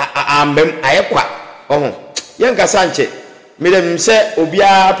ambem ayekwa oho yen ka sanche medem se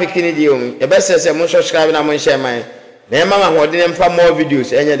obia pekini di o e be se mo subscribe na mo share man na ma ho de ne mfa more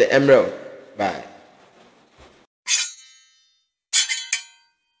videos enye the emerald bye.